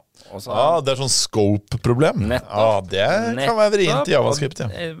 Ja. Og så det sånn scope-problem. Det kan være vrient i JavaScript, ja.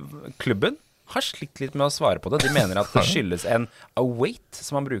 Klubben har slitt litt med å svare på det. De mener at det skyldes en await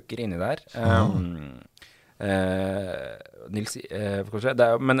som man bruker inni der. Nils,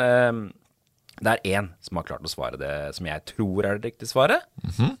 men det en som har klart å svare det som jeg tror det riktige svaret.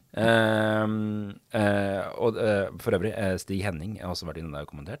 Og for øvrig, Stig Henning har også vært inne der og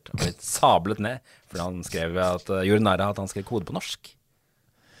kommentert. Han ble sablet ned, fordi han skrev gjorde narr av at han skrev kode på norsk.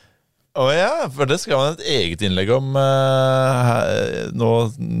 Ja, for det skrev han et eget innlegg om nå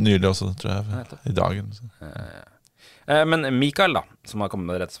nylig også, tror jeg, i dagen. Men Mikael da, som har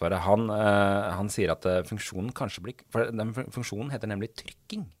kommet med det rette svaret, han sier at funksjonen kanskje blir, for den funksjonen heter nemlig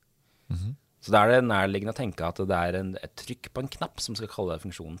trykking. Så da det nærliggende å tenke at det et trykk på en knapp som skal kalle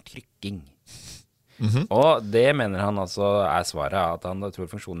funksjonen trykking. Og det mener han altså svaret, at han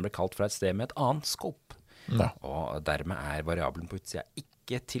tror funksjonen blir kalt fra et sted med et annet scope. Og dermed variabelen på utsida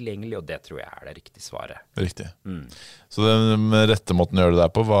ikke tilgjengelig, og det tror jeg det riktige svaret. Riktig. Så den rette måten å gjøre det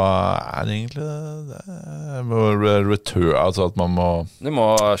der på, hva egentlig det? Return, altså at man må... Du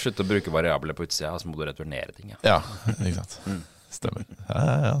må slutte å bruke variabler på utsida, og så må du returnere ting. Ja, ikke sant. Stemmer.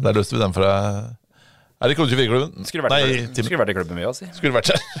 Ja. Der løste vi den fra... det Code24-klubben? Skulle vært i klubben vi også, si.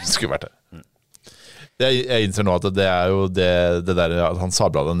 Skulle vært det. Jeg innser nå at det jo det der at han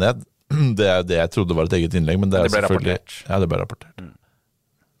sabla det ned. Det det jeg trodde var et eget innlegg, men det ble selvfølgelig... rapportert. Ja, det ble rapportert.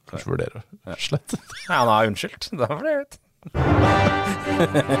 Kanskje vurdere å slette. Ja, han har unnskyldt. Da var det ut.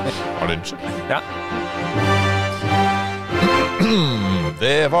 Har du unnskyldt? Ja.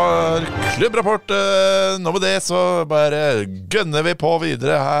 Det var klubbrapport. Nå med det så bare gønner vi på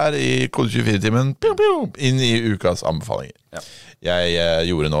videre her i Kode24-timen inn i ukas anbefalinger. Ja. Jeg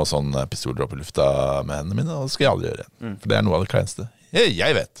gjorde nå sånn pistoler opp i lufta med hendene mine, og det skal jeg aldri gjøre igjen. For det noe av det kleinste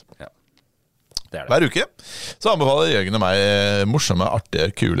jeg vet. Ja. Det. Hver uke så anbefaler Jørgen og meg morsomme, artige,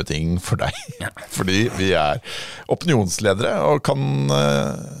 kule ting for deg. Ja. Fordi vi opinionsledere og kan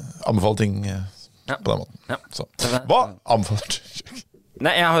anbefale ting på den måten. Ja. Så. Hva anbefaler du?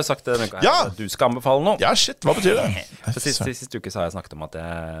 Nei, jeg har jo sagt det at du skal anbefale noe. Ja, shit, hva betyr det? Sist uke så har jeg snakket om at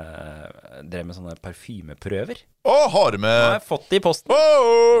jeg drev med sånne parfymeprøver. Har du med? Nå har jeg fått det i posten.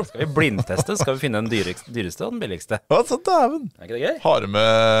 Skal vi blindteste, skal vi finne den dyreste og den billigste. Så dæven. Ikke det gøy? Har du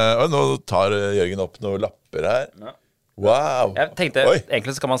med... Nå tar Jørgen opp noen lapper her. Ja. Wow. Jeg tenkte,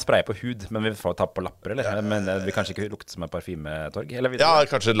 egentlig så kan man spraye på hud, men vi får ta på lapper, eller? Ja. Men det vil kanskje ikke lukte som en parfymetorg, eller? Ja,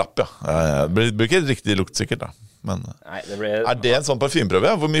 kanskje lapp, ja. Det blir ikke riktig lukt sikkert, da. Men nei, det en sånn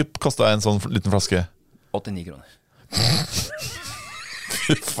parfymeprøve? Hvor mye kostet en sånn liten flaske? 89 kroner.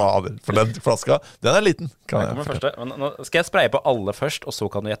 Fy fader, for den flaska, den liten. Nå skal jeg spraye på alle først, og så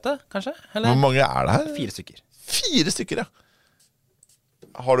kan du gjette, kanskje? Eller? Hvor mange det her? 4 stykker. 4 stykker, ja.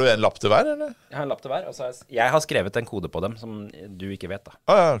 Har du en lapp til hver, eller? Jeg har en lapp til hver, og så jeg har skrevet en kode på dem som du ikke vet, da.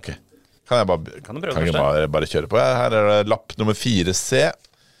 Ja, ok. Kan jeg bare kjøre på? Her det lapp nummer 4C.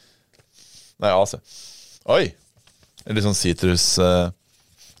 Nei, AC. Oi! En litt sånn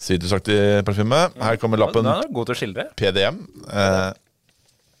sitrusaktig parfyme. Her kommer lappen Den er god til å skildre. PDM.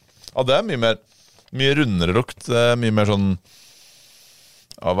 Det er mye rundere lukt. Mye mer sånn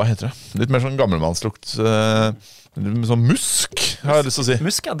hva heter det? Litt mer sånn gammelmannslukt. Sånn musk, har jeg lyst til å si.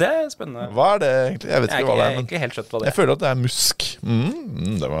 Musk, ja, det er spennende. Hva er det egentlig? Jeg vet ikke hva det er. Jeg er ikke helt skjønt hva det er. Jeg føler at det er musk.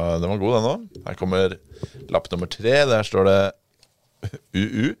 Den var god, den også. Her kommer lapp nummer 3. Der står det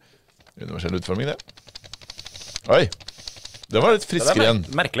UU. Universell utforming, det. Oi, det var litt friskere igjen.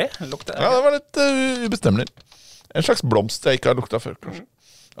 Merkelig lukt. Ja, det var litt ubestemmelig. En slags blomst jeg ikke har lukta før, kanskje.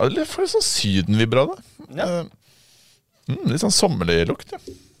 Ja, det får litt sånn sydenvibber av det. Ja. Litt sånn sommerlig lukt, ja.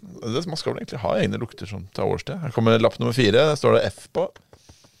 Man skal vel egentlig ha egne lukter som tar årsted. Her kommer lapp nummer 4. Der står det F på.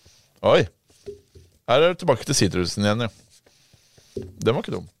 Oi. Her er det tilbake til sitrusen igjen, ja. Den var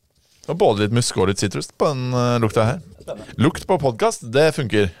ikke dum. Det var både litt musk og litt sitrus på den lukta her. Lukt på podcast, det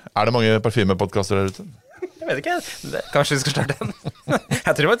funker. Er det mange parfymepodcaster der ute? Jeg vet ikke. Kanskje vi skal starte en.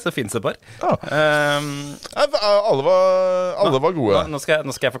 Jeg tror faktisk det finnes et par. Ja. Alle var gode. Nå skal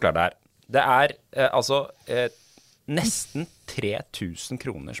jeg forklare det her. Det er nesten 3000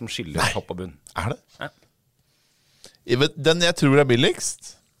 kroner som skiller topp og bunn. Er det? Ja. Den jeg tror er billigst,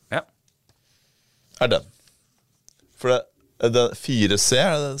 er den. For det 4C,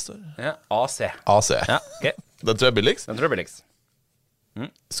 er det det står? Ja, AC. AC. Ja, okay. Den tror jeg er billigst.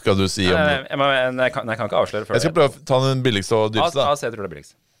 Skal du si om jeg kan ikke avsløre før. Jeg skal prøve å ta den billigste og dyreste da. AC tror jeg er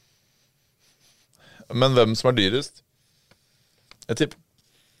billigst. Men hvem som er dyrest? Jeg tipper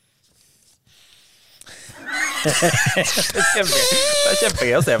Det er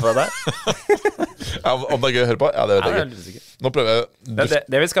kjempegøy å se på det der. Ja, om det er gøy å høre på? Ja, det vet jeg ikke. Nå prøver jeg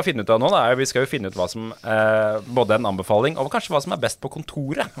det vi skal finne ut av nå da, er vi skal jo finne ut hva som både en anbefaling og kanskje hva som er best på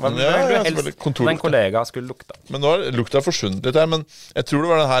kontoret. Hva du helst den kollega skulle lukta. Men nå har lukta forsvunnet litt her. Men jeg tror det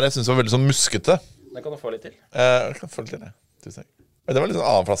var den her jeg synes var veldig sånn muskete. Den kan du få litt til. Jeg kan få litt til, ja. Det var litt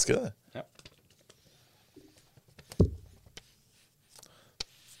sånn annen flaske det. Ja.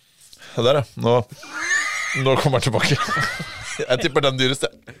 Der ja. Nå kommer jeg tilbake. Jeg tipper den dyreste.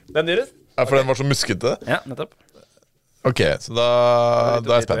 Den dyrest? Ja, for den var så muskete. Ja, nettopp. Ok, så da er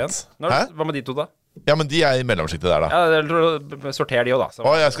jeg spent. Hva med de to da? Ja, men de er i mellomskiktet der da. Ja, sorter de også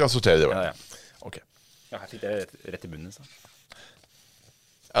da. Jeg skal sortere de også. Ja. Ok. Ja, jeg fikk det rett i munnen. Så.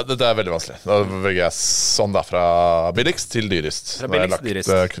 Ja, dette er veldig vanskelig. Da velger jeg sånn da fra billigst til dyrest. Fra billigst til dyrest.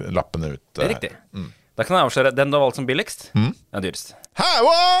 Da har jeg lagt lappene ut. Det er riktig. Da kan jeg avsløre den du har valgt som billigst. Er dyrest. Hæ?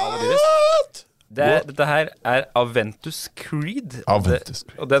 What? Dette her er Aventus Creed.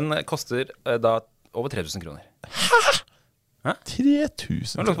 Og den koster da over 3000 kroner. Hæ?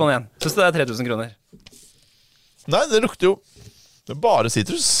 3000? Nå lukter på den igjen. Synes det er 3000 kroner? Nei, det lukter jo. Det er bare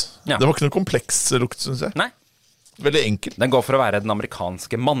sitrus. Det var ikke noe kompleks lukt, synes jeg. Nei. Veldig enkel. Den går for å være den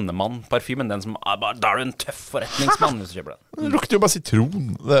amerikanske mannemann-parfymen. Den som, da er du en tøff forretningsmann hvis du kjøper den. Det lukter jo bare sitron.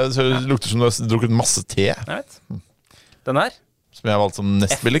 Det lukter som du har drukket masse te. Jeg vet. Den her som jeg har valgt som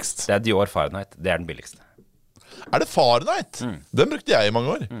nest billigst. Det er Dior Fahrenheit. Det er den billigste. Er det Fahrenheit? Den brukte jeg i mange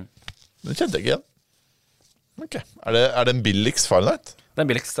år. Den kjente jeg ikke igjen. Ok. Er det en billigst Fahrenheit? Den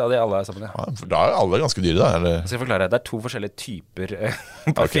billigste av de alle sammen, ja. For da er alle ganske dyre da, eller? Jeg skal forklare, det er to forskjellige typer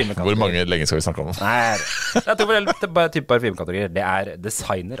parfymekategorier. Hvor mange lenge skal vi snakke om? Nei, det er to forskjellige typer parfymekategorier. Det er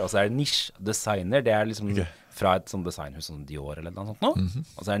designer, og så er det niche. Designer, det er liksom fra et sånt designhus som Dior eller noe sånt nå.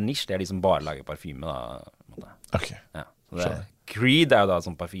 Og så er det niche, det er de som bare lager parfyme da. Ok. Ja, Creed er jo da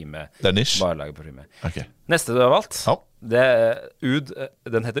sånn parfyme. Det er niche? Bare lager parfyme. Okay. Neste du har valgt, det er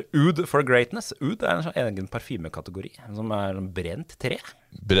den heter Oud for Greatness. Oud er en sånn egen parfymekategori, som er brent tre.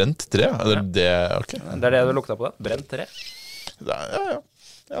 Brent tre? Er det ok. Det er det du lukta på den, brent tre. Ja,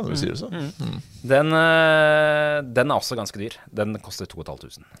 når vi sier det så. Den er også ganske dyr. Den koster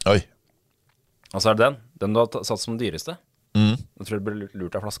 2500. Oi. Og så er det den du har satt som dyreste. Jeg tror det ble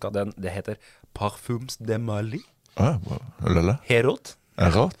lurt av flaska. Det heter Parfums de Mali. Herod.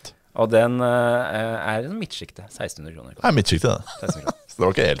 Og den er en midtskikte. 1600 kroner. Det er midtskikte, det. Så det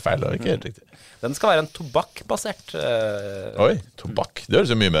var ikke helt feil. Det var ikke helt riktig. Den skal være en tobakkbasert Oi, tobakk. Det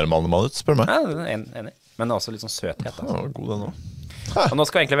høres jo mye mer mannemann ut, spør meg. Ja, enig. Men det er også litt sånn søthet. Ja, god den også. Og nå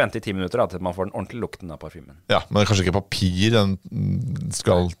skal vi egentlig vente i 10 minutter da, til man får den ordentlige lukten av parfymen. Ja, men det er kanskje ikke papir den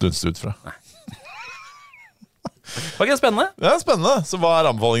skal dunste ut fra. Nei. Ok, spennende. Ja, spennende. Så hva er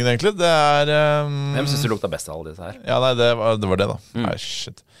anbefalingen egentlig? Det er Hvem synes du lukta best av alle disse her? Ja, nei, det var det da. Nei,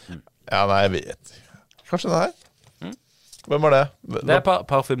 shit. Ja, nei, jeg vet. Kanskje det her? Hvem var det? Det er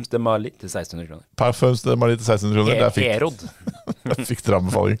Parfums de Mali til 1600 kroner. Parfums de Mali til 1600 kroner. Herod. Jeg fikk dere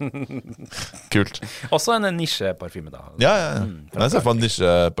anbefaling. Kult. Også en nisjeparfyme da. Ja. Nei, jeg ser for en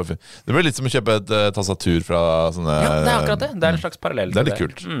nisjeparfyme. Det blir litt som å kjøpe et tastatur fra sånne... Ja, det er akkurat det. Det er en slags parallell. Det er litt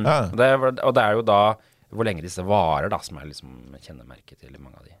kult. Og det er jo da hvor lenge disse varer da, som jeg liksom kjennemerket til i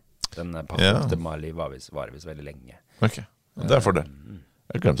mange av de. Den parfyme de Mali varer visst veldig lenge. Ok, det for det.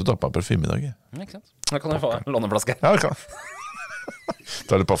 Jeg glemte å ta på meg parfyme i dag. Ikke sant? Da kan du få en låneflaske. Ja, det kan.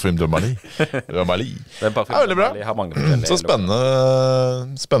 Ta litt parfyme de Mali. Den parfyme de Mali har mange forskjellige. Så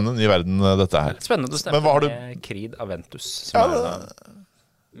spennende ny verden dette her. Spennende, du stemte med Creed Aventus.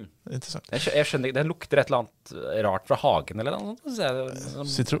 Interessant. Jeg skjønner ikke, det lukter et eller annet rart fra hagen eller noe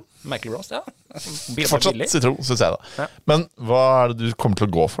sånt. Sitron. Michael Ross, ja. Fortsatt sitron, synes jeg da. Men hva er det du kommer til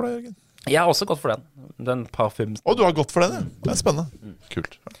å gå for da, Jørgen? Jeg har også gått for den. Den parfyme. Du har gått for den, ja. Det er spennende.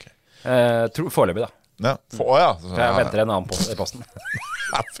 Kult. Okay. Foreløpig da. Ja. Jeg venter en annen i posten.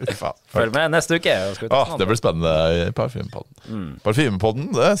 Fy faen. Følg med neste uke. Det blir spennende i parfymepodden. Parfymepodden,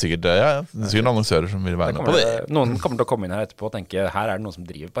 det er sikkert noen annonsører som vil være med på det. Noen kommer til å komme inn her etterpå og tenke, her er det noen som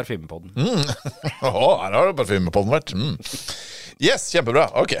driver parfymepodden. Her har parfymepodden vært. Yes, kjempebra.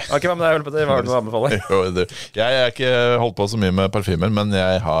 Ok, hva med deg, Hva har du å anbefale? Jeg har ikke holdt på så mye med parfymer, men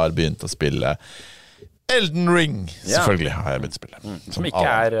jeg har begynt å spille Elden Ring. Selvfølgelig har jeg begynt å spille. Som ikke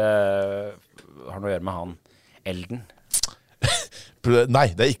har noe å gjøre med han Elden. Nei,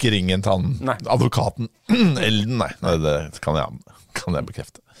 det er ikke ringen til han advokaten Elden, nei det kan jeg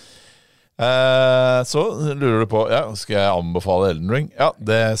bekrefte. Så lurer du på, skal jeg anbefale Elden Ring? Ja,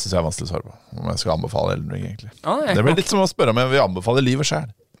 det synes jeg er vanskelig å svare på, om jeg skal anbefale Elden Ring egentlig. Det blir litt som å spørre om jeg vil anbefale livet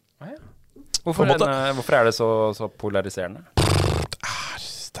selv. Hvorfor er det så polariserende?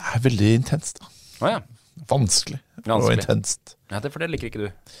 Det er veldig intenst da. Vanskelig og intenst. Ja, for det liker ikke du.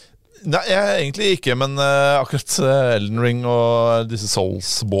 Nei, egentlig ikke, men akkurat Elden Ring og disse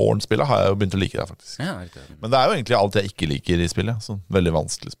Soulsborne-spillene har jeg jo begynt å like det faktisk. Men det er jo egentlig alt jeg ikke liker i spillet, sånn veldig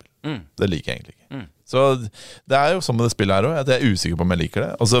vanskelig spill. Det liker jeg egentlig ikke. Så det er jo sånn med det spillet her også, at jeg er usikker på om jeg liker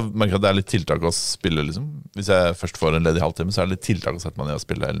det. Og så merker jeg at det er litt tiltak å spille liksom. Hvis jeg først får en ledig halvtime, så er det litt tiltak å sette meg ned og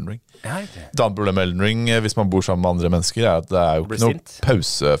spille Elden Ring. Et annet problem med Elden Ring, hvis man bor sammen med andre mennesker, er at det er jo ikke noe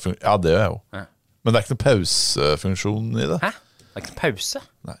pausefunksjon. Ja, det gjør jeg jo. Men det er ikke noe pausefunksjon i det. Hæ? Det er ikke noe pause?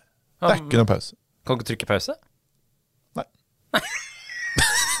 Nei. Det er ikke noe pause. Kan du ikke trykke pause? Nei.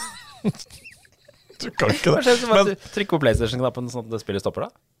 Du kan ikke det. Hva skjer hvis du trykker på PlayStation-knappen sånn at det spillet stopper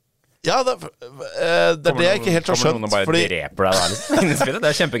da? Ja, det er det jeg ikke helt har skjønt. Kommer noen og bare dreper deg da liksom, inni spillet? Det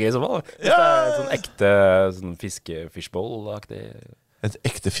er kjempegøy i så fall. Hvis det er sånn ekte sånn fishbowl-aktig. Et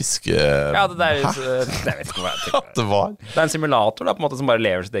ekte fiske... Ja, det er jeg vet ikke hva jeg tenker. Det er en simulator da, på en måte, som bare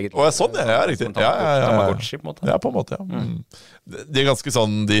lever sitt eget liv. Sånn, ja, riktig. Tamagotchi, på en måte. Ja, på en måte, ja. De er ganske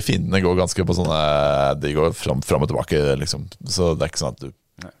sånn, de fiendene går ganske på sånne, de går fram og tilbake, liksom. Så det er ikke sånn at du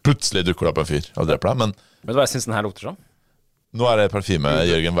plutselig dukker opp en fyr og dreper deg, men... Vet du hva jeg synes den her lukter som? Nå er det parfyme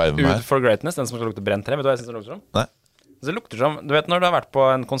Jørgen veiver med her. Ud for Greatness, den som skal lukte brent tre. Vet du hva jeg synes den lukter som? Nei. Det lukter som, du vet når du har vært på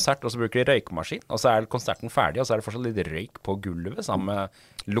en konsert og så bruker de røykemaskin, og så er konserten ferdig, og så er det fortsatt litt røyk på gulvet sammen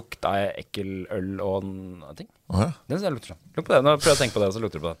med lukt av ekkel øl og ting. Den synes jeg lukter sånn. Lukk på det, nå prøver jeg å tenke på det, og så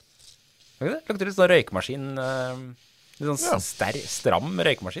lukter du på det. Lukter litt sånn røykemaskin, litt sånn stram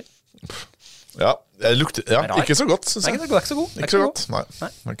røykemaskin. Ja, ikke så godt, synes jeg. Det er ikke så god. Ikke så godt,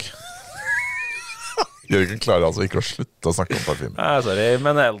 nei. Ok. Jørgen klarer altså ikke å slutte å snakke om parfyme. Sorry,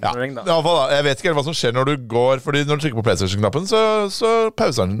 men Elden Ring da. Jeg vet ikke helt hva som skjer når du går, fordi når du trykker på PlayStation-knappen, så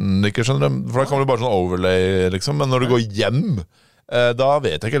pauser den ikke, skjønner du. For da kommer det bare sånn overlay, liksom. Men når du går hjem, da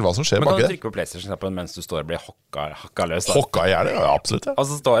vet jeg ikke helt hva som skjer. Men kan du trykke på PlayStation-knappen mens du står og blir hakka løs? Hakka i hjel, ja, absolutt. Ja. Og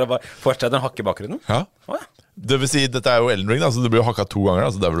så står det bare, fortsetter den hakke i bakgrunnen? Ja. Det vil si, dette er jo Elden Ring, da, så det blir jo hakka 2 ganger,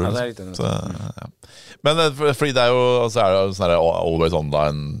 da, så det blir det riktig. Men fordi det er jo, så er det jo sånn her always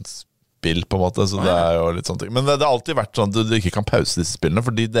online spill på en måte, så det er jo litt sånn ting. Men det har alltid vært sånn at du ikke kan pause disse spillene,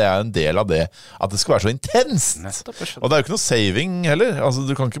 fordi det er en del av det at det skal være så intenst. Og det er jo ikke noe saving heller. Altså,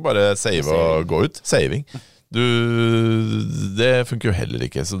 du kan ikke bare save og gå ut. Saving. Det funker jo heller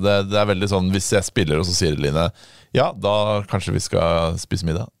ikke. Så det er veldig sånn, hvis jeg spiller og så sier Line, ja, da kanskje vi skal spise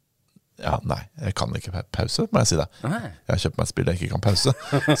middag. Ja, nei, jeg kan ikke pause, må jeg si det. Jeg har kjøpt meg et spill jeg ikke kan pause.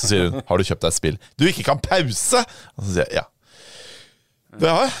 Så sier hun, har du kjøpt deg et spill du ikke kan pause? Og så sier jeg, ja. Det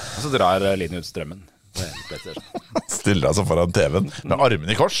har jeg. Og så drar Line ut strømmen. Stiller deg så foran TV-en med armen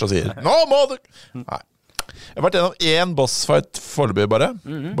i kors og sier, nå må du! Nei. Jeg har vært gjennom 1 bossfight foreløpig bare.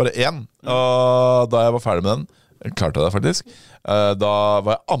 Bare 1. Og da jeg var ferdig med den, jeg klarte det faktisk, da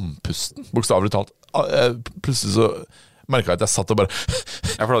var jeg andpusten, bokstavelig talt. Plutselig så merket jeg at jeg satt og bare...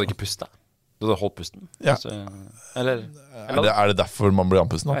 Ja, for du hadde ikke pustet? Du hadde holdt pusten? Ja. Eller er det derfor man blir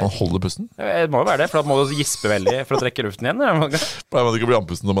andpusten? At man holder pusten? Det må jo være det, for da må du gispe veldig for å trekke luften igjen. Pleier man ikke å bli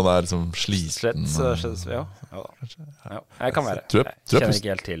andpusten når man er liksom sliten? Ja, jeg kan være. Jeg kjenner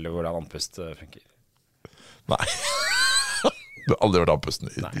ikke helt til hvordan andpust funker. Nei. Du har aldri vært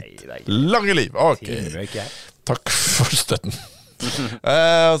andpusten i ditt lange liv. Ok. Takk for støtten.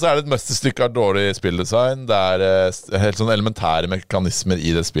 Så det et mesterstykke av dårlig spilldesign. Det helt sånn elementære mekanismer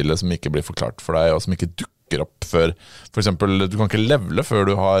i det spillet som ikke blir forklart for deg, og som ikke dukker opp før. For eksempel, du kan ikke levele før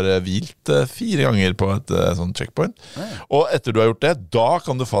du har hvilt 4 ganger på et sånn checkpoint. Og etter du har gjort det, da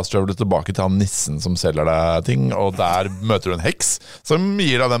kan du fast-travele tilbake til han nissen som selger deg ting, og der møter du en heks som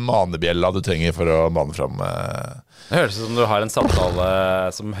gir deg den manebjella du trenger for å mane fram. Det høres ut som du har en samtale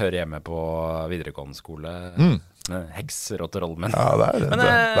som hører hjemme på videregående skole. Heksrotterolmen. Ja, det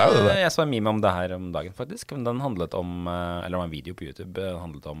er jo det. Jeg så en meme om det her om dagen, faktisk. Den handlet om, eller det var en video på YouTube, den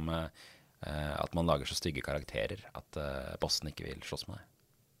handlet om at man lager så stygge karakterer at bossen ikke vil slåss med deg.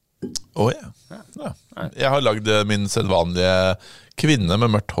 Ja. Jeg har lagd min sedvanlige kvinne med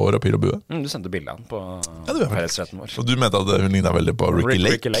mørkt hår og pil og bue. Du sendte bildet av den på fellesretten vår. Og du mente at hun lignet veldig på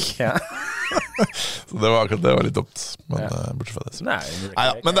Ricky Lake. Ja. Så det var litt dumt. Men bortsett fra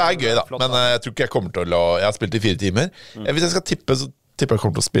det. Men det er gøy, da. Men jeg tror ikke jeg kommer til å Jeg har spilt i 4 timer. Hvis jeg skal tippe, så tipper jeg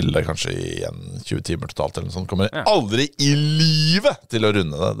kommer til å spille kanskje i 20 timer totalt. Eller noe sånt. Kommer aldri i livet til å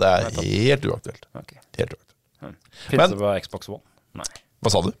runde det. Det er helt uaktuelt. Helt uaktuelt. Finnes det på Xbox One? Nei. Hva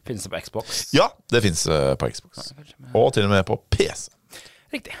sa du? Finnes det på Xbox? Ja, det finnes på Xbox. Og til og med på PC.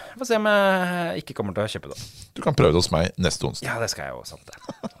 Riktig. Få se om jeg ikke kommer til å kjøpe det. Du kan prøve det hos meg neste onsdag. Ja, det skal jeg jo sant det.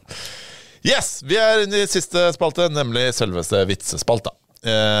 Yes, vi inne i siste spalte, nemlig selveste vitsespalta.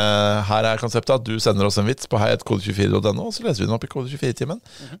 Her konseptet at du sender oss en vits på hei@kode24.no, og så leser vi den opp i Kode24-timen.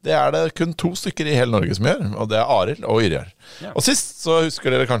 Det det kun 2 stykker i hele Norge som gjør, og det Arild og Yrjar. Og sist så husker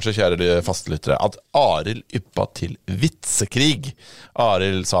dere kanskje, kjære fastlyttere, at Arild yppa til vitsekrig.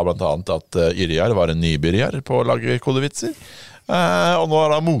 Arild sa blant annet at Yrjar var en nybyrjar på å lage kodevitser, og nå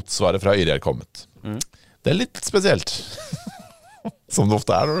har da motsvaret fra Yrjar kommet. Det litt spesielt. Som det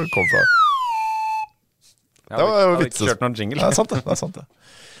ofte når det kommer fra. Jeg har ikke kjørt noen jingle. Det er sant det.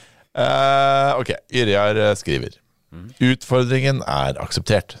 Ok, Yrjar skriver. Utfordringen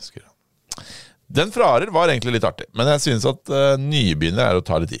akseptert, skriver han. Den fra Arild var egentlig litt artig, men jeg synes at nybegynner å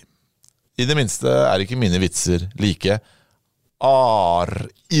ta litt tid. I det minste ikke mine vitser like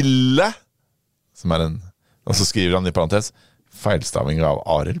arille, som og så skriver han i parentes, feilstaving av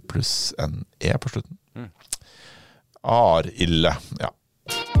Arild pluss en E på slutten. Arille, ja.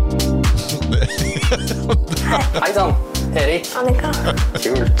 Hei sann, Erik. Annika.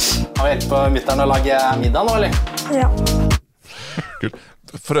 Kult. Har vi hjelp på mutteren å lage middag nå, eller? Ja. Kult.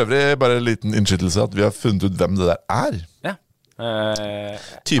 For øvrig bare en liten innskytelse at vi har funnet ut hvem det der Ja.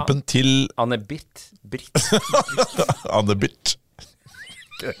 Typen til Anne Britt. Anne Britt.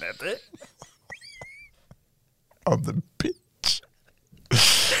 Hva heter det? Anne Britt. Det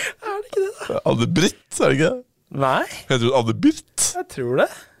ikke det da? Anne Britt, det ikke det? Nei. Heter du Anne Britt? Jeg tror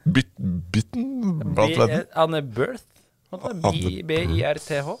det. Bitten? Anne Birth.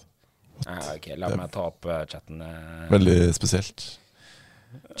 B-I-R-T-H. Ok, la meg ta opp chatten. Veldig spesielt.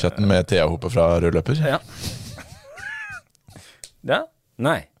 Chatten med Thea-hopet fra rødløper. Ja. Ja?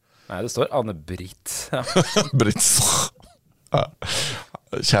 Nei, det står Anne Britt. Ja. Britt. Ja.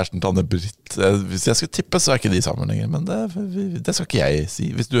 Kjæresten til Anne Britt. Hvis jeg skulle tippe, så ikke de sammen lenger. Men det skal ikke jeg si.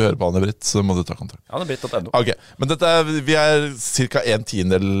 Hvis du hører på Anne Britt, så må du ta kontakt. AnneBritt.no. Ok, men vi ca.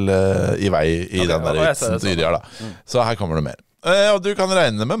 1/10 i vei i den der vitsen til Yrjar, da. Så her kommer det mer. Og du kan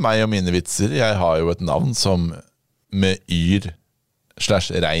regne med meg og mine vitser. Jeg har jo et navn som med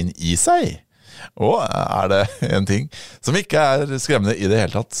yr/rein i seg. Og det en ting som ikke skremmende i det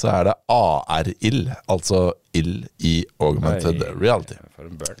hele tatt, så det AR-ild, altså ild i augmented reality. For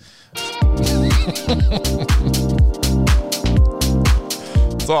en burn.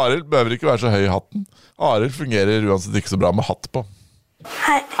 Så Arild behøver ikke være så høy i hatten. Arild fungerer uansett ikke så bra med hatt på.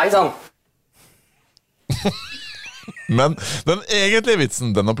 Hei sann. Men den egentlige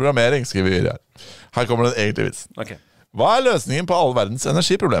vitsen, den om programmering, skriver Yrjar. Her kommer den egentlige vitsen. Ok. Hva løsningen på alle verdens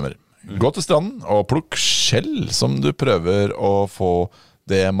energiproblemer? Gå til stranden og plukk skjell som du prøver å få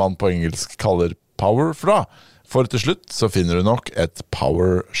det man på engelsk kaller power fra. For til slutt så finner du nok et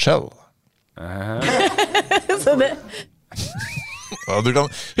power shell. Så det Og du kan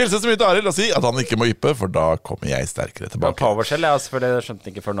hilse så mye til Arild og si at han ikke må yppe, for da kommer jeg sterkere tilbake. PowerShell, ja, selvfølgelig skjønte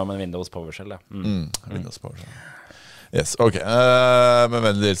ikke før nå, men Windows PowerShell, ja. Windows PowerShell. Yes, ok. Med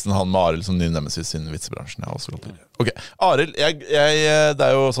vennlig hilsen han med Arild som ny nemesis innen vitsebransjen. Ok, Arild, det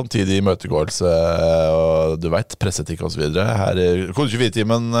jo samtidig imøtegåelse, og du vet, presseetikk og så videre. Her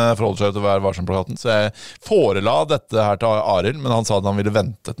Kode24-timen forholder seg til å være varsom-plakaten, så jeg forela dette her til Arild, men han sa at han ville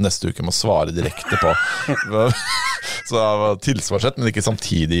vente til neste uke med å svare direkte på. Så det var tilsvarsett, men ikke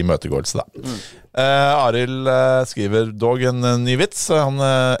samtidig imøtegåelse da. Arild skriver dog en ny vits.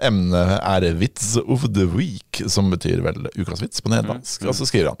 Emnet Vits of the Week, som betyr vel ukas vits på nederlandsk. Og så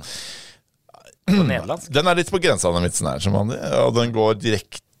skriver han: På nederlandsk. Den litt på grensa av den vitsen her, som vanlig. Og den går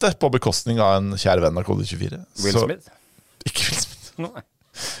direkte på bekostning av en kjær venn av Kode 24. Will Smith? Ikke Will Smith. Nei.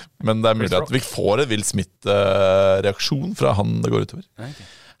 Men det mulig at vi får en Will Smith-reaksjon fra han det går utover. Okay.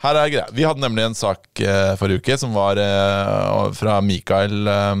 Her greia. Vi hadde nemlig en sak forrige uke som var fra Mikael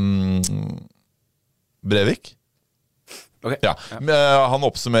Brevik. Okay. Ja. Han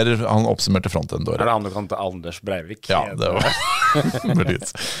oppsummerte frontend-året. Det han du kan til Anders Breivik? Ja, det var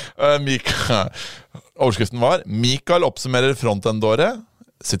overskriften var Mikael oppsummerer frontend-året.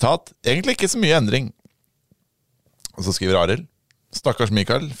 Sitat, egentlig ikke så mye endring. Og så skriver Arild, stakkars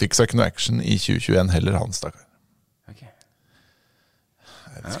Mikael, fikk seg ikke noe action i 2021 heller, han stakkar. Okay.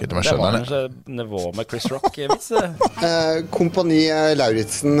 Det var kanskje nivå med Chris Rock. Kompani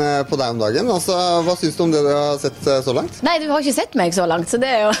Lauritzen på deg om dagen. Altså, hva synes du om det du har sett så langt? Nei, du har ikke sett meg så langt, så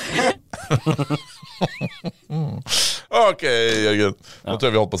det jo Ok, Jørgen. Nå tror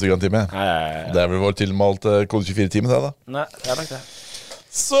jeg vi holdt på å sigge en time. Det vel vår tilmålte Kode 24-time, det da. Nei, jeg har lagt det.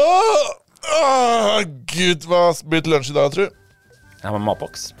 Så Gud, hva blir til lunsj i dag, tror du? Jeg har med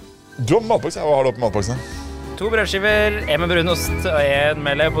matboks. Du har matboks? Hva har du oppi matboksen? 2 brødskiver, 1 med brunost, 1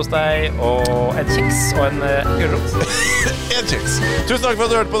 med leverpostei og en kjeks og en gulrot. En kjeks. Tusen takk for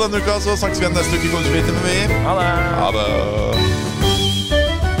at du hørte på denne uka, så snakkes vi igjen neste uke i Kode 24-time med vi. Ha det. Ha det.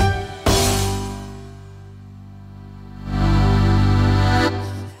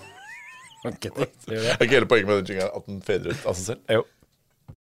 Okay, det er ikke hele poenget med den jingeren at den fader ut av seg selv? Jo.